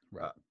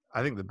 Right.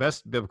 I think the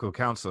best biblical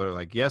counselor,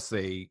 like, yes,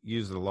 they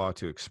use the law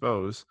to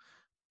expose,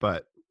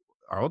 but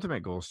our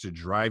ultimate goal is to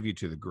drive you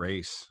to the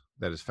grace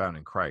that is found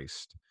in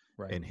Christ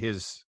Right. and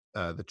his,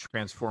 the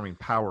transforming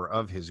power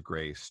of his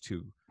grace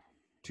to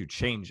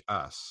change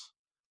us.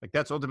 Like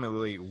that's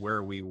ultimately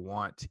where we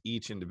want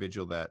each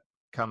individual that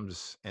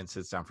comes and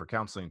sits down for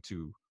counseling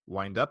to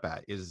wind up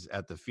at, is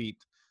at the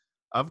feet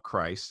of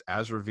Christ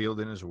as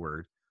revealed in his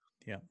word.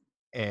 Yeah.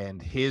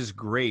 And his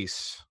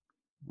grace,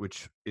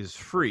 which is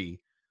free,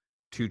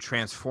 to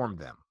transform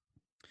them.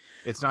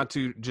 It's not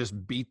to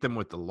just beat them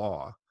with the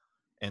law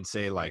and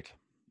say like,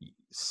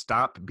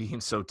 stop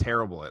being so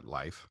terrible at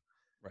life.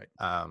 Right.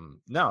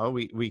 No,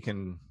 we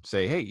can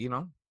say, hey,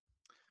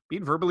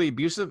 being verbally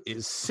abusive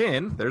is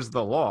sin. There's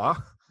the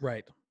law.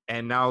 Right.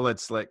 And now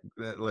let's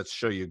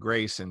show you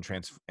grace and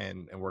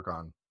work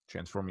on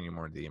transforming you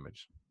more into the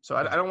image. So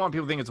I don't want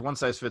people to think it's one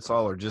size fits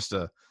all or just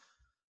a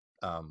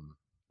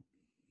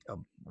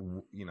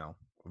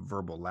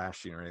verbal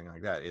lashing or anything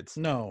like that.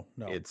 No.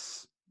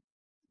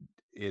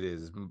 It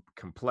is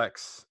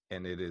complex,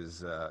 and it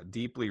is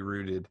deeply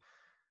rooted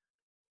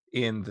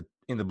in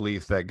the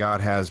belief that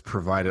God has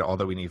provided all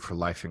that we need for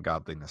life and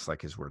godliness,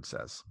 like his word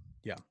says.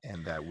 Yeah.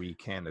 And that we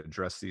can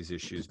address these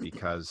issues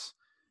because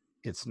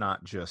it's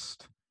not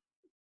just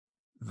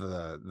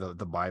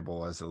the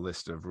Bible as a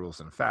list of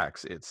rules and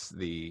facts. It's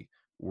the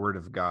word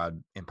of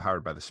God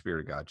empowered by the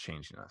Spirit of God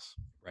changing us.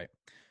 Right.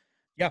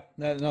 Yeah,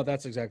 no,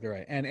 that's exactly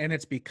right. And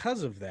it's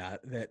because of that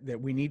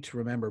we need to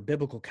remember,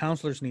 biblical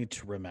counselors need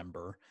to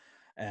remember,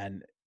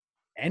 and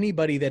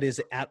anybody that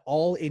is at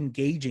all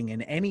engaging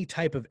in any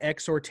type of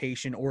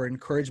exhortation or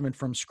encouragement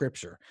from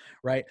Scripture,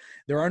 right?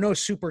 There are no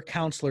super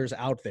counselors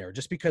out there.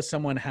 Just because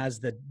someone has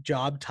the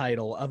job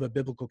title of a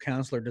biblical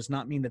counselor does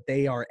not mean that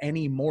they are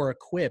any more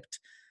equipped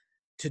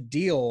to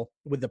deal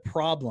with the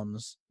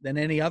problems than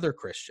any other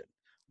Christian.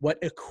 What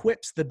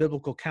equips the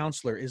biblical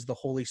counselor is the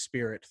Holy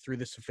Spirit through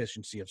the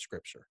sufficiency of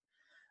Scripture.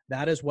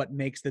 That is what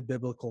makes the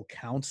biblical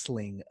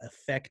counseling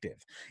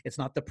effective. It's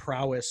not the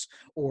prowess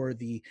or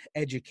the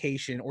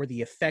education or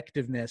the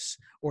effectiveness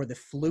or the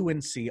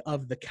fluency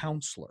of the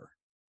counselor,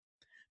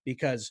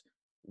 because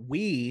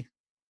we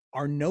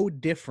are no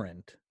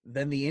different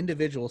than the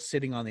individual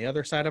sitting on the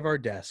other side of our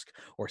desk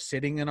or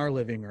sitting in our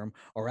living room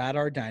or at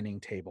our dining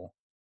table.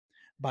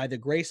 By the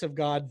grace of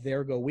God,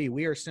 there go we.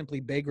 We are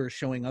simply beggars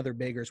showing other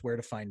beggars where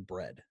to find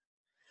bread.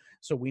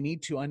 So we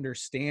need to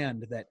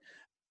understand that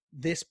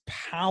this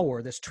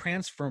power, this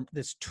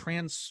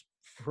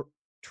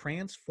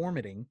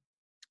transformating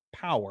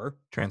power.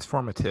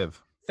 Transformative.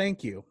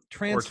 Thank you.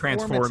 Or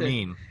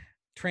transforming.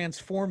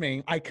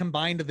 Transforming. I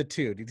combined the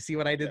two. Did you see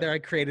what I did there? I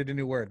created a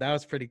new word. That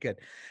was pretty good.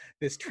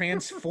 This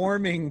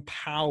transforming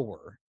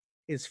power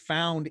is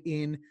found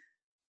in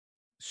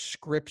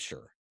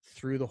Scripture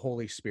through the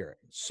Holy Spirit.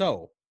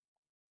 So,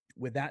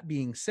 with that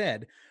being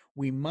said,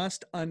 we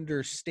must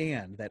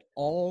understand that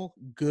all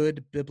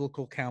good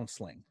biblical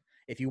counseling,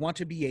 if you want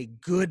to be a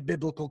good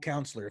biblical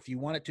counselor, if you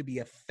want it to be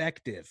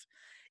effective,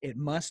 it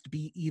must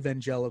be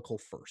evangelical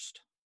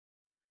first.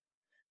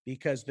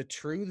 Because the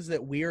truths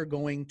that we are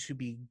going to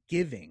be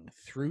giving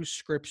through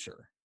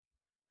Scripture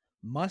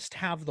must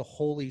have the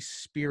Holy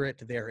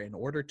Spirit there in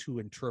order to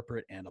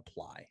interpret and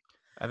apply.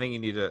 I think you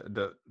need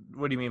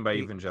what do you mean by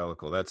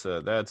evangelical? That's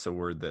a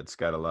word that's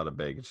got a lot of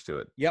baggage to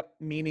it. Yep,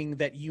 meaning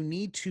that you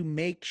need to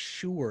make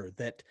sure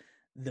that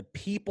the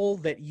people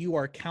that you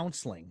are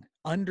counseling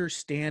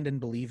understand and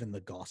believe in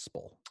the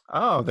gospel.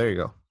 Oh, there you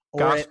go.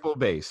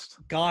 Gospel-based.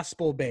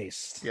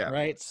 Gospel-based, yeah.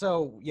 Right?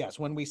 So, yes,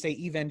 when we say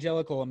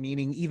evangelical,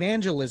 meaning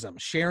evangelism,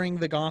 sharing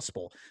the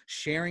gospel,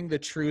 sharing the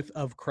truth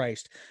of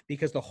Christ,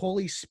 because the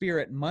Holy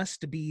Spirit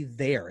must be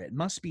there. It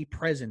must be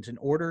present in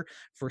order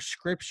for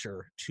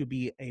Scripture to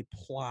be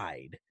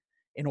applied,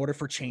 in order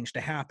for change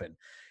to happen.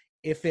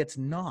 If it's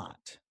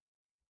not,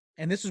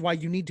 and this is why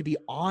you need to be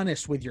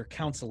honest with your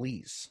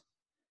counselees.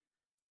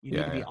 You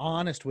need to be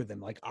honest with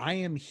them. Like, I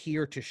am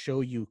here to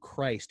show you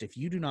Christ. If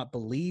you do not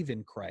believe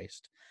in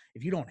Christ,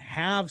 if you don't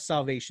have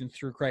salvation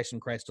through Christ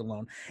and Christ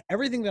alone,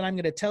 everything that I'm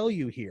going to tell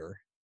you here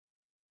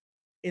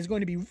is going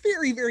to be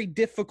very, very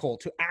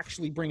difficult to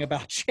actually bring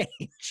about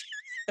change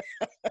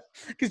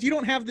because you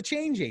don't have the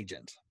change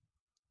agent.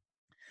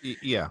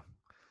 Yeah.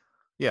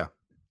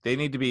 They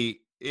need to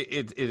be,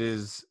 it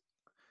is,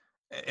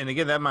 and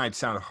again, that might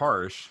sound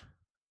harsh.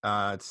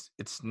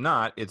 It's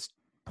not, it's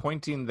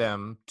pointing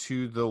them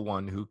to the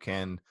one who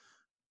can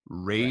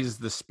raise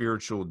the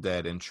spiritual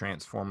dead and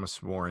transform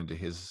us more into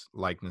his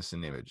likeness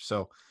and image.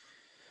 So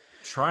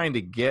trying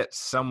to get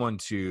someone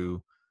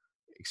to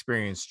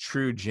experience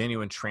true,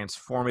 genuine,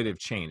 transformative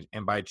change.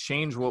 And by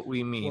change, what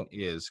we mean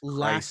is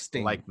Christ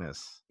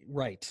likeness.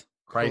 Right.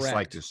 Christ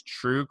likeness,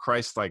 true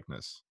Christ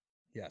likeness.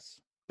 Yes.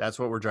 That's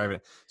what we're driving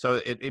at.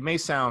 So it may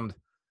sound,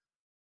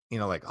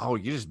 like, oh,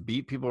 you just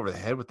beat people over the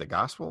head with the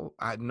gospel.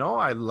 I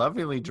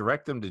lovingly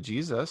direct them to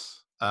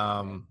Jesus.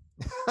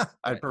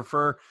 I'd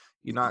prefer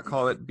you not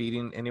call it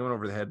beating anyone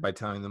over the head by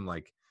telling them,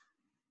 like,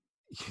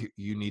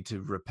 you need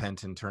to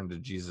repent and turn to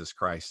Jesus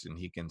Christ and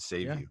he can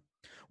save you.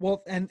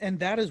 Well, and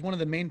that is one of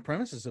the main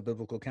premises of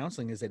biblical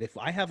counseling, is that if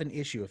I have an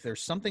issue, if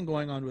there's something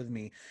going on with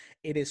me,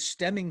 it is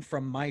stemming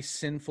from my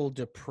sinful,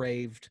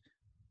 depraved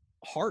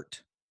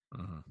heart.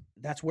 Mm-hmm.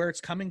 That's where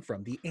it's coming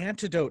from. The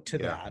antidote to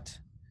that,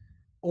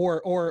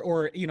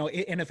 or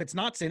and if it's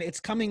not sin,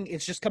 it's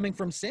just coming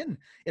from sin.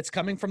 It's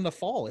coming from the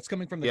fall. It's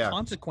coming from the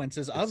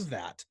consequences of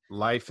that.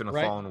 Life in a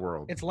fallen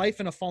world. It's life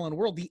in a fallen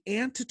world. The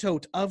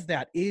antidote of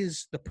that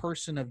is the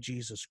person of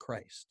Jesus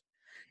Christ.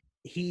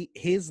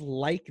 His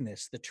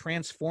likeness, the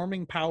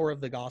transforming power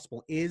of the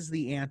gospel, is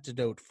the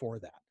antidote for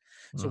that.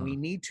 So we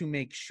need to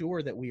make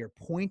sure that we are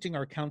pointing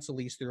our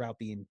counselees throughout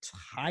the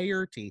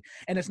entirety.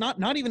 And it's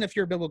not even if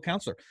you're a biblical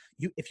counselor.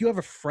 If you have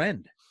a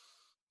friend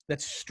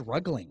that's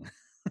struggling,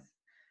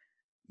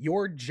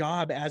 your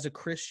job as a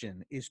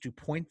Christian is to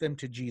point them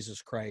to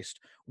Jesus Christ,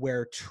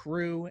 where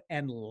true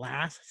and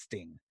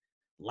lasting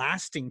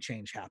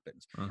change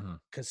happens.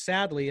 Because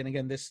sadly, and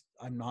again,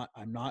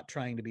 I'm not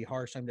trying to be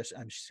harsh. I'm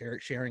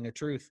sharing a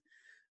truth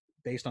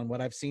based on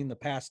what I've seen the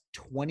past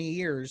 20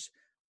 years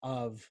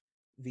of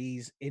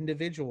these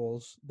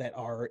individuals that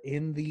are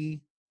in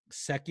the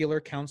secular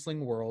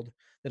counseling world,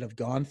 that have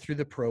gone through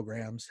the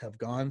programs, have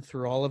gone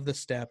through all of the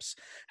steps,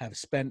 have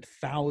spent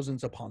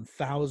thousands upon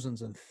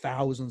thousands and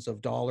thousands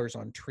of dollars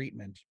on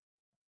treatment.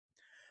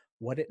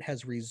 What it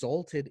has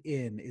resulted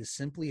in is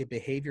simply a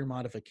behavior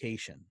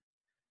modification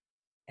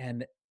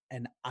and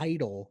an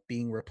idol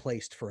being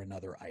replaced for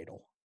another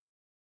idol.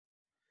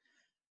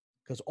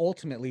 Because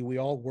ultimately, we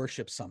all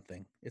worship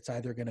something. It's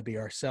either going to be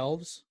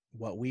ourselves,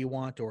 what we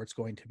want, or it's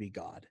going to be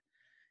God.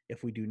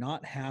 If we do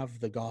not have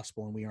the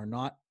gospel and we are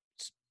not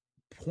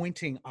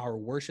pointing our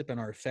worship and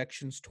our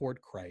affections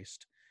toward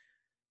Christ,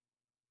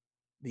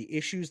 the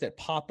issues that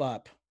pop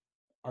up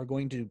are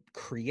going to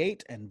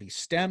create and be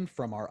stemmed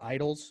from our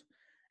idols,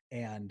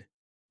 and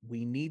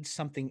we need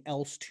something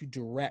else to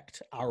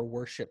direct our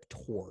worship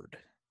toward.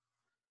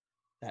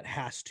 That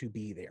has to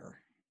be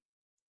there.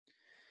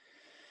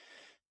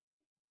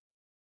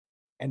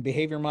 And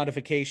behavior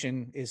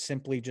modification is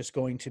simply just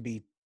going to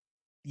be,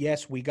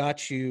 yes, we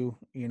got you,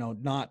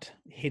 not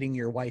hitting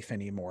your wife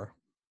anymore.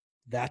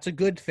 That's a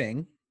good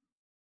thing,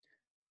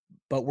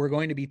 but we're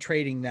going to be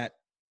trading that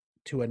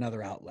to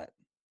another outlet.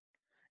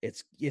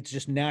 It's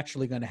just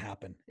naturally going to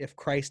happen. If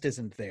Christ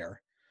isn't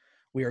there,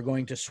 we are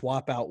going to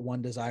swap out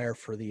one desire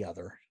for the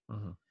other.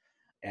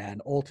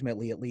 And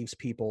ultimately it leaves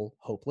people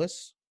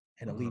hopeless,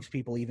 and it leaves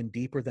people even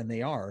deeper than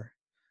they are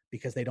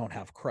because they don't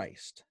have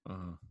Christ.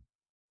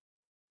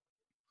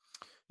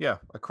 Yeah,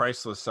 a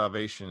Christless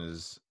salvation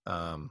is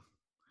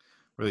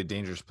really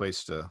dangerous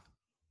place to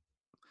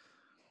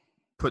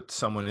put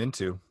someone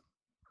into,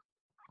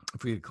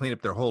 if we could clean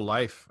up their whole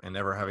life and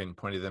never having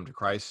pointed them to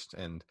Christ,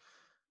 and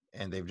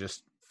they've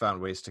just found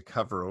ways to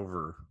cover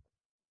over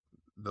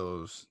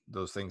those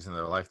things in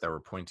their life that were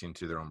pointing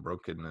to their own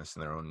brokenness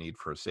and their own need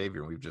for a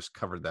savior, and we've just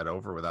covered that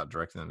over without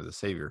directing them to the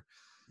savior,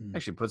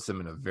 actually puts them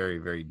in a very,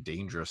 very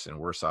dangerous and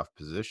worse off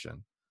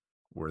position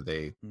where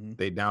they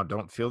now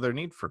don't feel their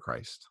need for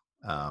Christ.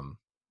 And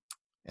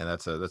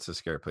that's a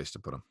scary place to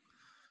put them.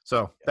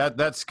 So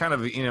that's kind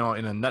of, in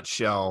a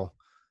nutshell,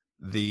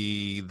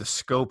 the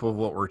scope of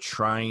what we're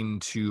trying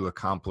to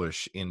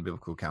accomplish in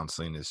biblical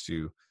counseling is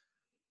to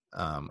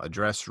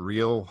address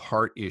real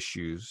heart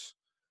issues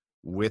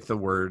with a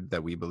word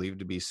that we believe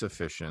to be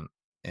sufficient,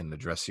 and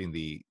addressing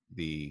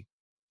the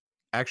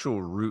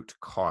actual root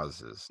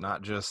causes,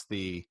 not just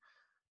the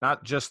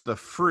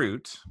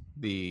fruit,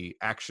 the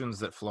actions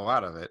that flow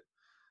out of it,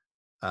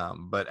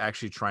 but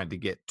actually trying to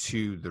get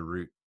to the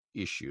root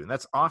issue. And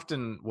that's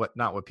often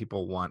not what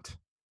people want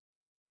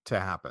to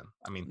happen.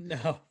 I mean,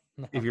 No.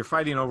 If you're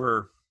fighting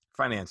over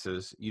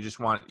finances, you just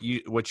want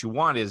what you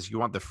want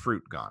the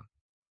fruit gone.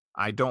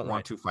 I don't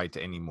want to fight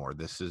anymore.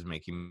 This is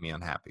making me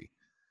unhappy.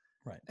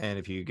 Right. And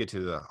if you get to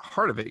the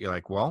heart of it, you're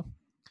like, well,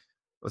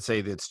 let's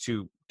say that's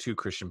two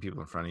Christian people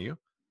in front of you.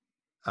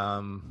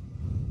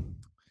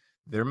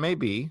 There may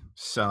be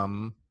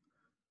some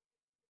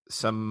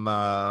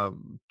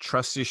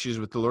trust issues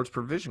with the Lord's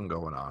provision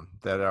going on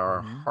that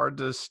are hard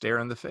to stare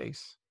in the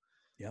face.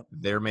 Yep.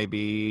 There may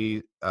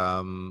be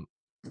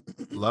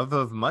love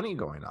of money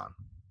going on.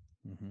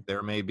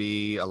 There may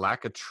be a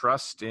lack of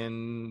trust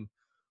in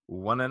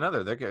one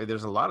another.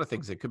 There's a lot of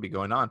things that could be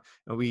going on,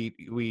 and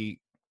we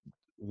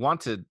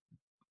want to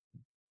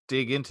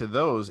dig into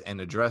those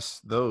and address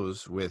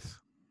those with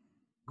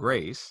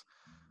grace.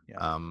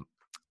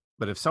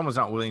 But if someone's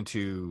not willing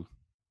to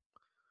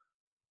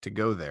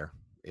go there,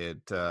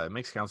 it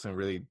makes counseling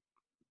really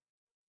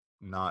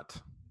not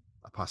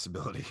a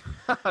possibility.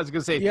 I was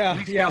going to say, it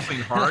makes counseling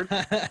hard.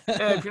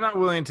 If you're not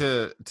willing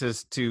to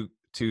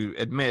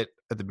admit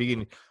at the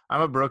beginning,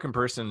 I'm a broken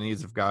person in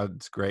need of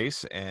God's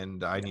grace,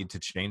 and I need to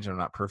change. I'm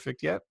not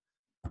perfect yet.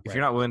 If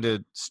you're not willing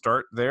to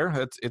start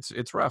there,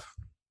 it's rough.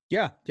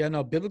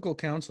 No, biblical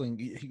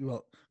counseling,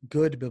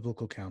 good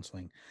biblical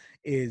counseling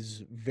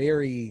is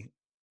very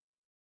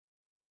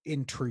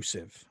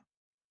intrusive,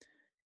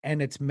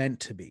 and it's meant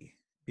to be,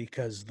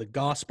 because the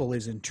gospel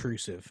is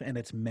intrusive and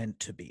it's meant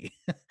to be.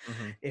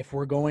 If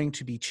we're going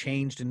to be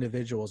changed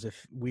individuals,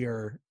 if we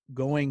are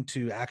going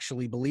to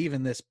actually believe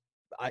in this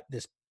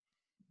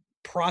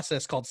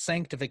process called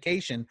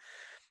sanctification,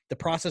 the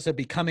process of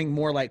becoming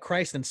more like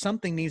Christ, then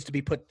something needs to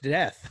be put to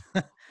death.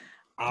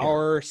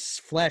 Our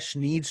flesh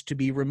needs to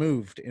be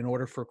removed in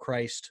order for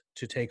Christ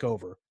to take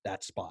over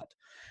that spot.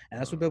 And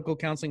that's what biblical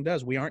counseling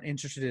does. We aren't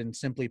interested in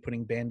simply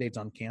putting Band-Aids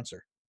on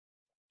cancer.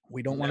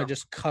 We don't want to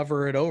just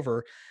cover it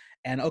over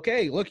and,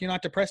 okay, look, you're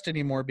not depressed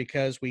anymore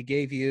because we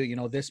gave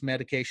you, this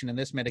medication and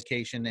this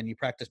medication, and you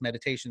practice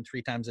meditation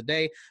 3 times a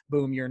day.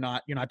 Boom, you're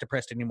not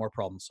depressed anymore.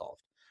 Problem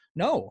solved.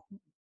 No,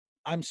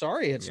 I'm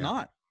sorry, it's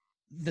not.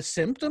 The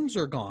symptoms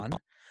are gone,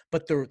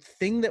 but the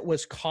thing that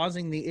was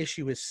causing the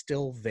issue is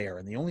still there.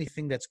 And the only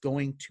thing that's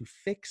going to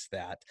fix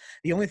that,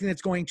 the only thing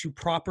that's going to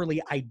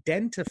properly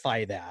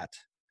identify that,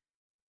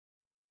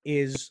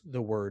 is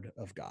the Word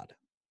of God.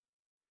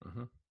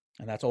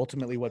 And that's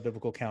ultimately what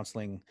biblical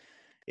counseling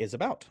is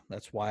about.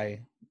 That's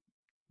why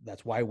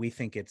we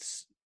think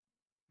it's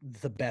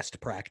the best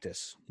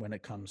practice when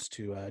it comes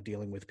to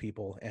dealing with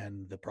people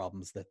and the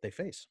problems that they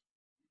face.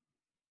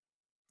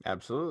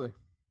 Absolutely.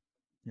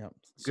 Yeah.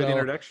 Good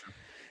introduction.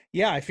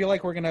 Yeah, I feel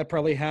like we're going to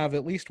probably have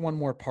at least one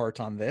more part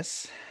on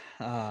this.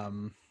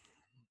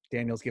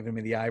 Daniel's giving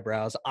me the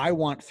eyebrows. I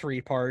want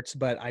 3 parts,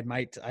 but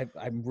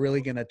I'm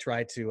really going to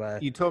try to.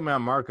 You told me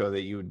on Marco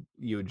that you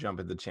would jump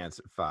at the chance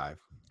at 5.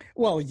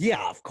 Well,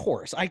 yeah, of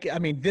course. I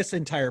mean, this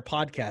entire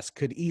podcast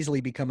could easily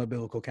become a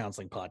biblical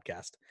counseling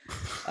podcast,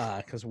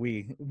 because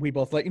we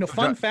both like,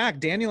 fun fact,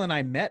 Daniel and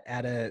I met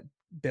at a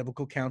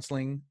biblical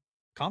counseling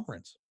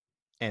conference.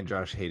 And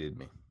Josh hated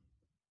me.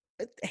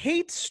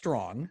 Hate's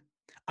strong.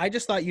 I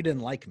just thought you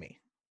didn't like me.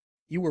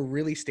 You were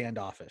really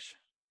standoffish.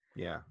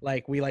 Yeah.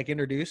 Like we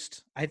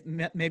introduced.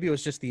 Maybe it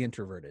was just the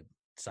introverted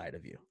side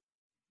of you.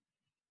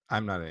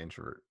 I'm not an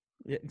introvert.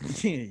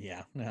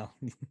 Yeah. No.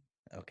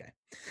 Okay.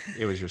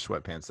 It was your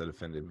sweatpants that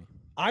offended me.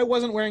 I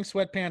wasn't wearing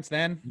sweatpants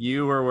then.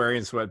 You were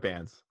wearing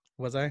sweatpants.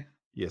 Was I?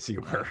 Yes,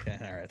 you were. Okay.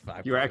 All right.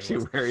 5. You're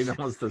actually wearing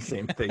almost the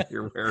same thing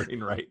you're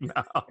wearing right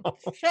now.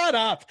 Shut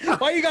up.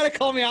 Why you got to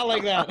call me out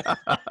like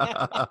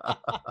that?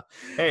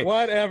 Hey,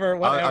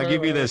 whatever. I'll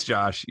give you this,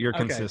 Josh. You're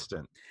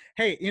consistent.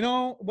 Hey, you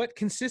know what?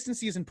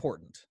 Consistency is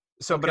important.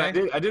 So, but I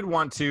did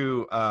want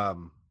to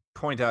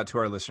point out to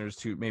our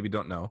listeners who maybe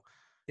don't know.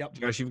 Yep.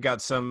 Josh, you've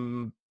got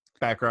some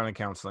background in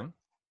counseling.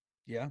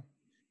 Yeah.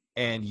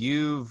 And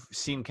you've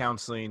seen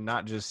counseling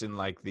not just in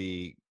like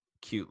the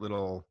cute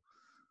little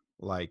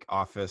like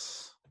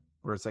office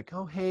where it's like,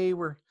 oh, hey,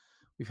 we've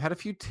had a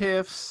few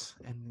tiffs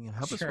and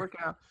help us work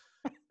out.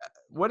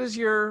 What is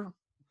your,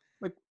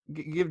 like,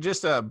 give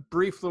just a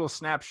brief little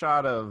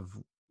snapshot of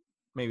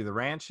maybe the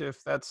ranch,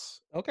 if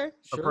that's Okay,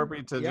 sure.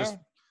 appropriate to just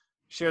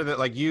share that.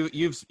 Like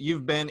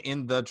you've been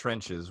in the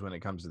trenches when it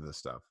comes to this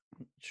stuff.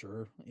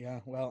 Sure. Yeah.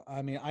 Well,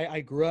 I mean,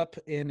 I grew up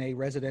in a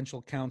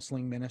residential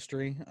counseling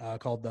ministry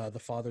called the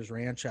Father's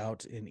Ranch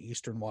out in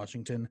Eastern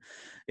Washington.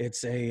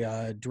 It's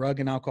a drug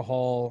and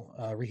alcohol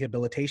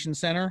rehabilitation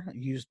center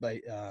used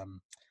by.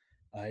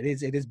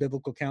 It is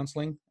biblical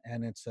counseling,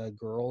 and it's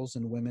girls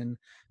and women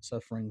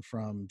suffering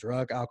from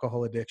drug,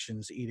 alcohol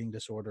addictions, eating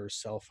disorders,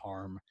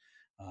 self-harm,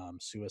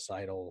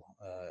 suicidal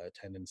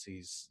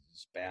tendencies,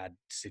 bad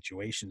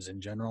situations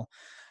in general.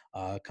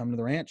 Come to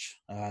the ranch.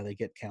 They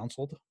get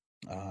counseled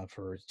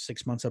for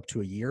 6 months up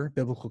to a year.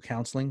 Biblical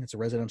counseling. It's a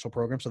residential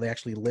program, so they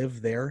actually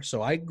live there.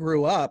 So I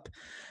grew up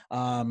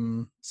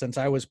since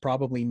I was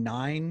probably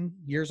 9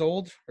 years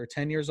old or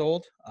 10 years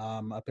old,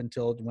 up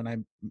until when I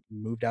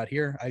moved out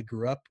here. I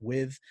grew up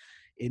with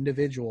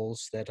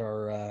individuals that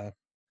are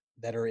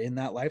in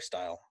that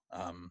lifestyle,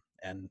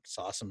 and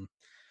saw some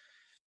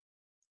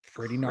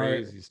pretty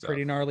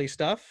gnarly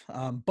stuff.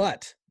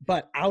 But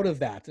out of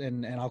that,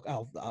 and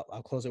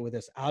I'll close it with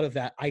this. Out of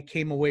that, I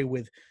came away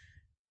with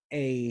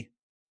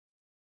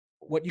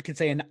what you could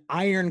say an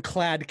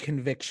ironclad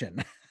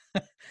conviction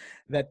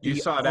that you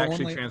saw it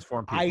actually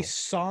transform people. I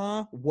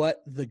saw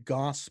what the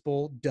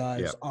gospel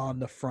does on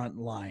the front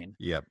line.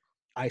 Yep.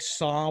 I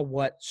saw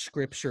what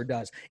scripture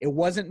does. It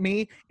wasn't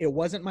me. It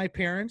wasn't my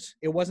parents.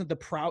 It wasn't the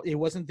quality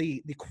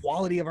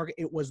of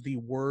it was the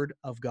word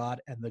of God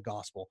and the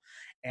gospel.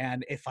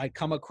 And if I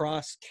come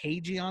across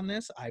cagey on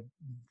this, I'm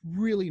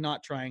really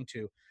not trying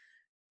to.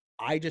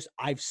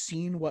 I've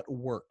seen what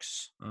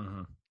works.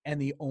 Mm-hmm. And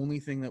the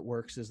only thing that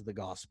works is the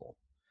gospel.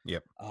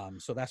 Yep.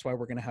 So that's why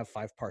we're going to have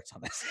 5 parts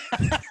on this.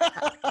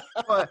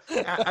 Well,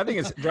 I think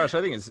it's Josh.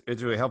 I think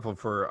it's really helpful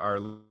for our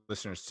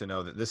listeners to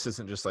know that this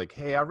isn't just like,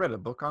 hey, I read a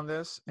book on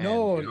this. And,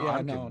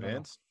 I'm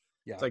convinced.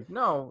 No. Yeah. It's like,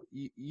 no,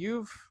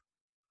 you've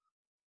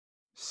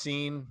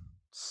seen,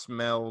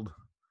 smelled,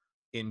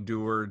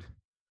 endured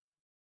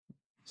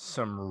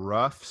some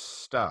rough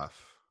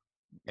stuff,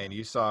 and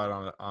you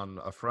saw it on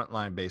a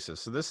frontline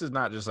basis. So this is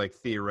not just like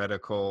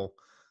theoretical,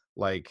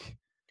 like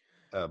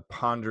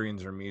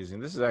ponderings or musing.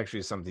 This is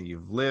actually something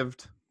you've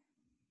lived.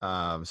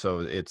 So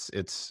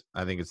it's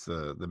I think it's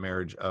the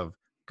marriage of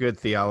good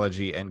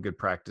theology and good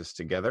practice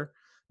together,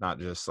 not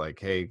just like,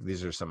 hey,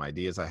 these are some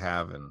ideas I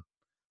have, and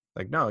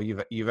like, no,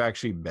 you've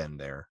actually been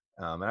there.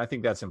 And I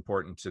think that's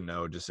important to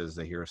know, just as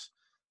they hear us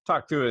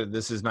talk through it.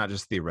 This is not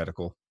just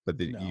theoretical, but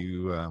that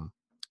you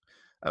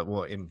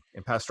well, in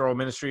pastoral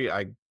ministry,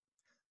 I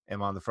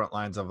am on the front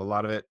lines of a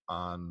lot of it.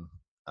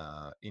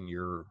 In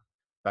your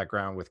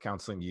background with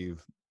counseling,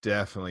 you've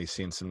definitely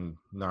seen some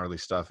gnarly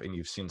stuff, and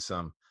you've seen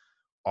some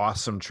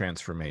awesome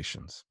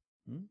transformations.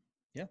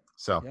 Yeah.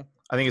 So yeah.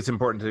 I think it's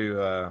important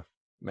to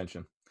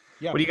mention.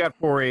 Yeah. What do you got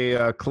for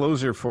a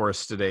closer for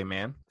us today,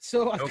 man?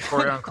 So no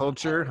Corey on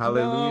culture.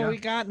 Hallelujah. No, we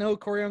got no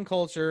Corey on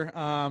culture.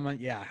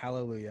 Yeah,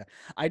 hallelujah.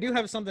 I do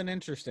have something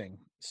interesting.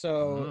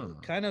 So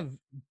kind of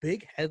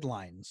big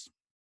headlines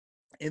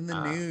in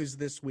the news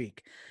this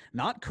week.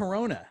 Not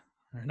Corona.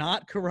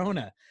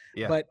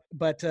 Yeah.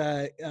 But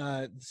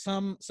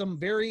some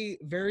very,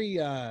 very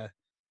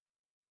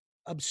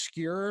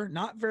obscure,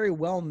 not very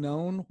well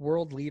known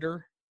world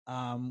leader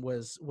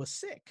was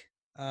sick.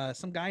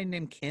 Some guy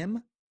named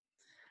Kim.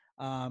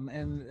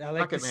 And I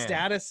like Rocket the Man.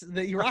 Status,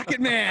 the Rocket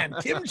Man,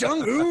 Kim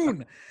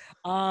Jong-un.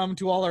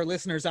 To all our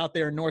listeners out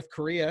there in North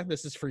Korea,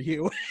 this is for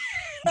you.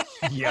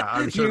 Yeah,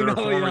 I'm sure the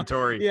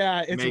reformatory.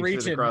 Yeah, it's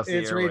reaching.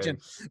 It's reaching.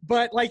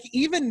 But like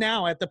even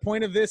now, at the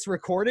point of this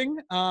recording,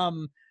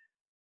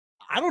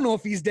 I don't know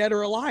if he's dead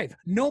or alive.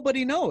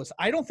 Nobody knows.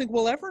 I don't think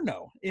we'll ever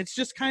know. It's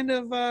just kind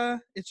of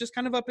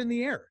up in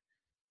the air.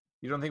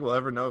 You don't think we'll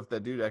ever know if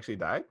that dude actually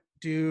died?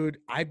 Dude,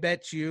 I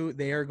bet you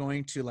they are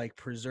going to like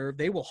preserve.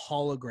 They will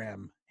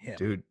hologram him.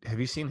 Dude, have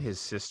you seen his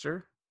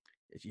sister?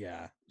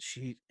 Yeah,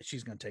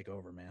 she's gonna take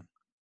over, man.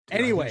 Dude,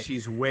 anyway,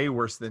 she's way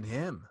worse than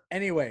him.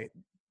 Anyway,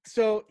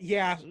 so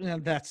yeah,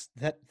 that's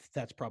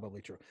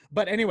probably true.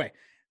 But anyway,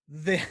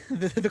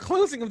 the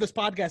closing of this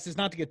podcast is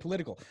not to get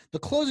political. The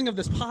closing of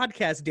this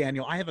podcast,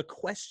 Daniel, I have a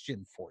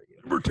question for you.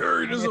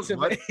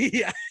 Libertarianism.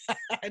 Yeah,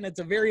 and it's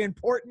a very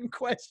important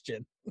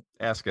question.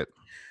 Ask it.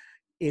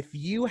 If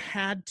you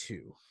had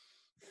to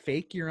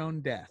fake your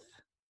own death,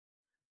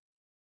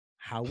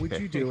 how would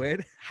you do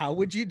it? How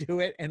would you do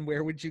it? And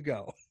where would you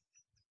go?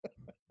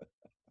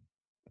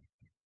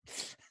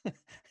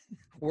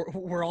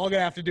 We're all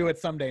gonna have to do it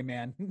someday,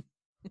 man.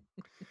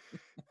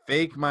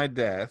 Fake my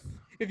death.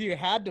 If you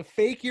had to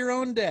fake your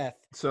own death,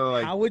 so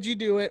like, how would you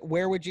do it?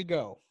 Where would you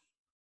go?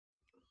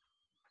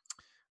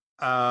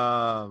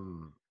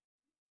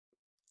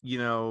 You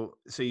know,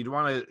 so you'd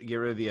want to get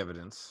rid of the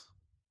evidence,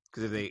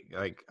 because if they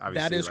like,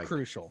 obviously that is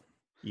crucial.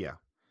 Yeah,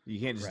 you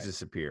can't just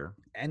disappear.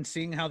 And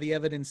seeing how the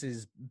evidence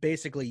is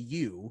basically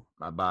you,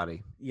 my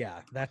body. Yeah,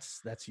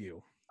 that's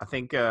you. I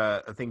think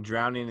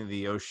drowning in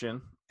the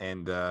ocean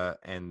and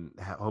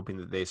hoping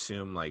that they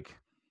assume like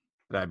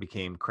that I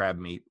became crab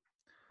meat.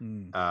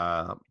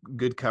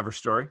 Good cover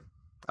story.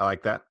 I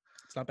like that.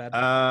 It's not bad.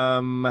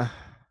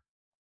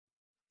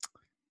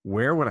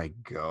 Where would I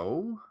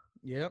go?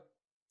 Yep.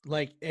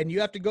 Like, and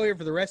you have to go here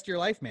for the rest of your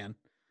life, man.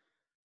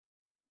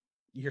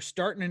 You're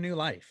starting a new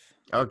life.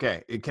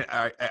 Okay,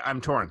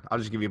 I'm torn. I'll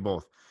just give you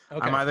both.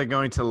 Okay. I'm either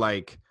going to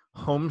like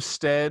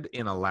homestead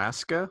in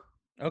Alaska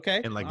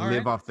Okay. and like All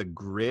live right. off the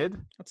grid,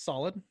 That's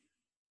solid.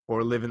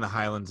 or live in the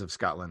Highlands of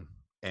Scotland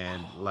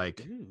and like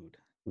Dude.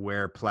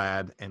 wear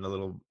plaid and a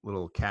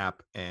little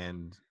cap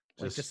and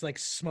Like just like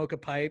smoke a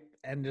pipe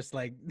and just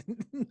like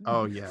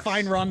Oh, yes.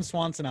 find Ron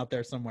Swanson out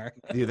there somewhere.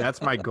 Dude,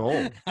 that's my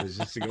goal, is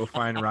just to go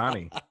find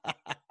Ronnie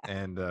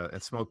and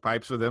smoke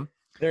pipes with him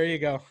There you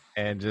go.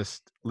 and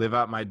just live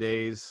out my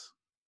days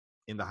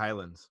in the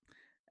Highlands.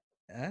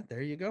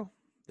 There you go.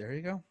 There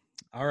you go.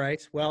 All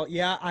right. Well,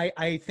 yeah,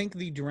 I think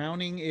the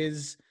drowning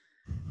is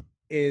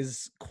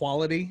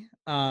quality.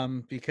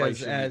 Because Probably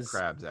shouldn't eat as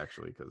crabs,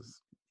 actually,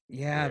 because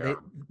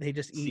they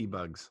just sea eat.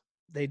 bugs.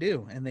 They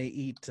do, and they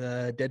eat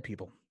dead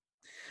people.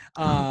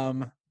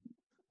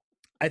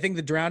 I think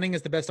the drowning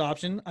is the best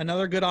option.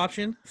 Another good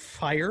option: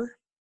 fire,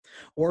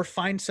 or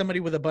find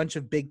somebody with a bunch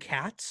of big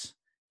cats.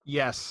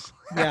 Yes.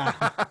 Yeah,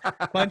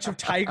 bunch of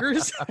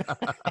tigers.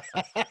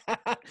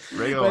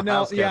 Regular But no,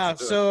 house cats yeah.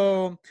 do it.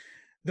 So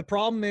the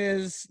problem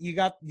is you've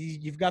got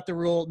the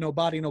rule: no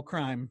body, no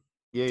crime.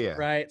 Yeah.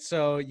 Right.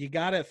 So you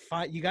gotta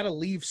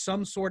leave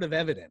some sort of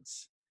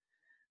evidence.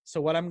 So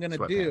what I'm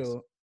gonna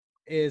do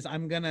is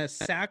I'm gonna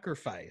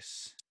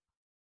sacrifice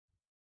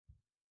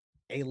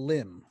a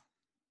limb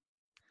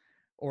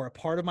or a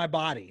part of my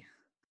body.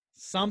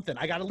 Something.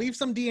 I gotta leave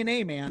some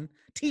DNA, man.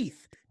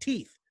 Teeth.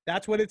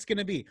 That's what it's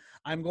gonna be.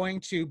 I'm going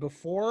to,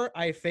 before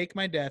I fake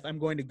my death, I'm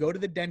going to go to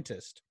the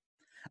dentist.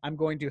 I'm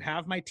going to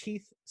have my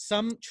teeth,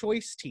 some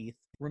choice teeth,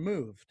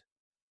 removed.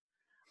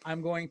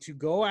 I'm going to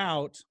go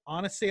out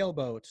on a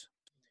sailboat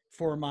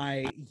for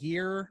my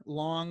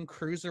year-long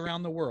cruise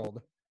around the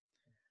world.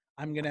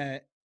 I'm going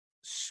to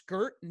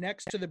skirt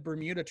next to the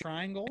Bermuda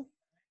Triangle.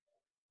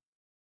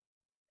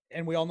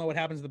 And we all know what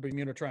happens to the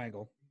Bermuda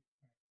Triangle.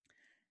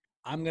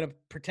 I'm going to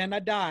pretend I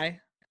die.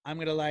 I'm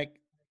going to like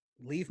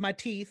leave my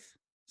teeth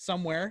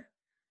somewhere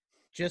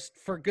just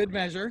for good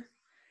measure.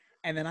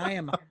 And then I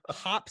am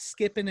hop,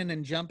 skipping,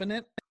 and jumping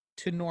it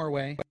to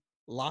Norway,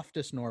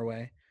 Loftus,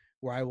 Norway,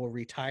 where I will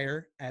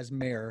retire as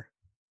mayor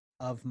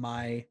of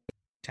my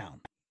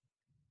town.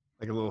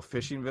 Like a little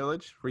fishing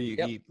village where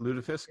you eat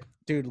lutefisk?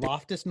 Dude,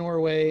 Loftus,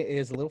 Norway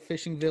is a little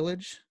fishing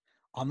village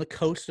on the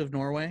coast of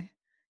Norway.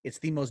 It's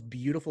the most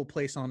beautiful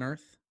place on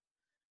earth,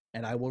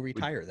 and I will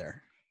retire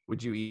there.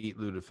 Would you eat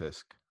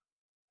lutefisk?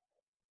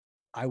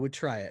 I would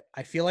try it.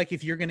 I feel like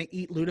if you're going to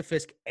eat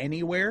lutefisk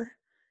anywhere,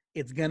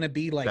 it's going to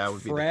be like That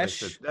would fresh.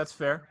 be the place that's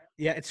fair.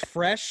 Yeah, it's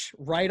fresh,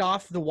 right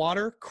off the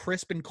water,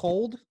 crisp and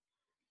cold.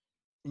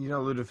 You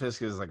know,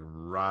 lutefisk is like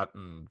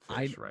rotten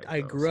fish, right?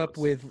 I grew up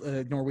with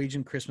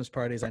Norwegian Christmas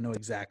parties. I know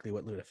exactly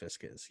what lutefisk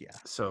is. Yeah.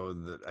 So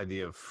the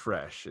idea of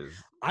fresh is.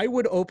 I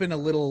would open a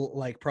little,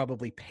 like,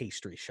 probably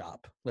pastry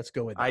shop. Let's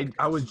go with that.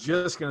 I was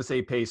just gonna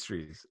say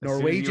pastries.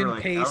 Norwegian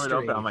pastry.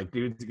 pastry. I'm like,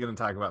 dude's gonna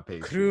talk about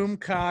pastries.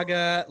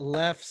 Krumkage,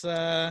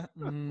 lefse.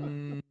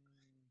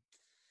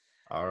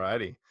 All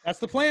righty. That's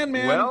the plan,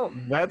 man. Well,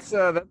 that's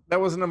that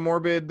wasn't a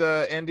morbid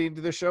ending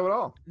to the show at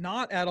all.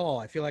 Not at all.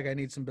 I feel like I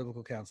need some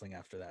biblical counseling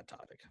after that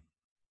topic.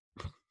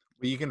 Well,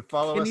 you can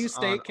follow us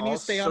on Can you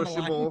stay on the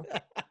line?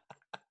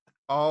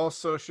 all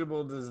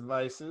sociable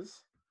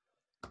devices.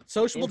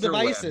 Sociable Interwebs.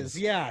 devices.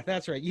 Yeah,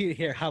 that's right. You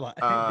here? How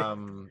about?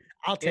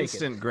 I'll take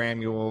Instant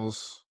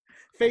granules.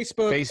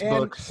 Facebook.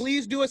 And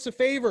please do us a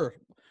favor.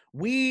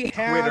 We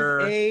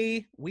have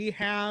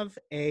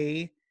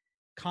a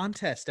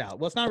contest out.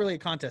 Well, it's not really a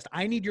contest.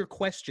 I need your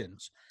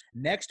questions.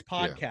 Next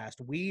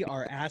podcast, we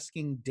are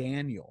asking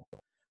Daniel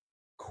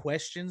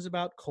questions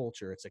about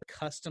culture. It's a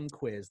custom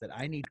quiz that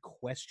I need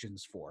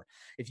questions for.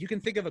 If you can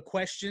think of a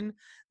question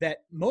that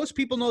most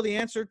people know the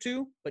answer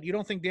to, but you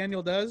don't think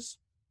Daniel does,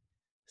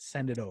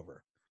 send it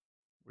over.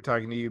 We're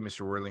talking to you,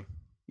 Mr. Worley.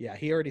 Yeah,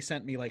 he already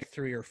sent me like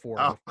 3 or 4.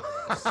 Oh.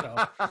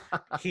 So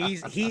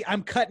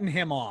I'm cutting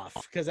him off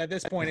because at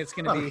this point it's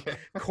going to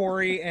be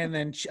Corey, and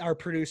then our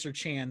producer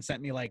Chan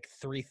sent me like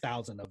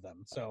 3,000 of them.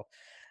 So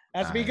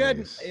that's be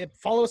good.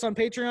 Follow us on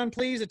Patreon,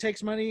 please. It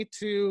takes money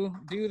to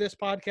do this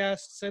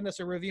podcast. Send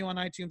us a review on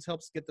iTunes.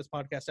 Helps get this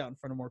podcast out in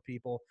front of more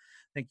people.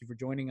 Thank you for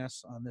joining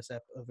us on this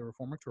ep of the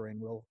Reformatory, and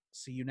we'll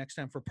see you next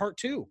time for part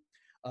 2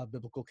 of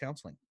Biblical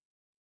Counseling.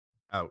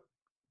 Out.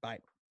 Bye.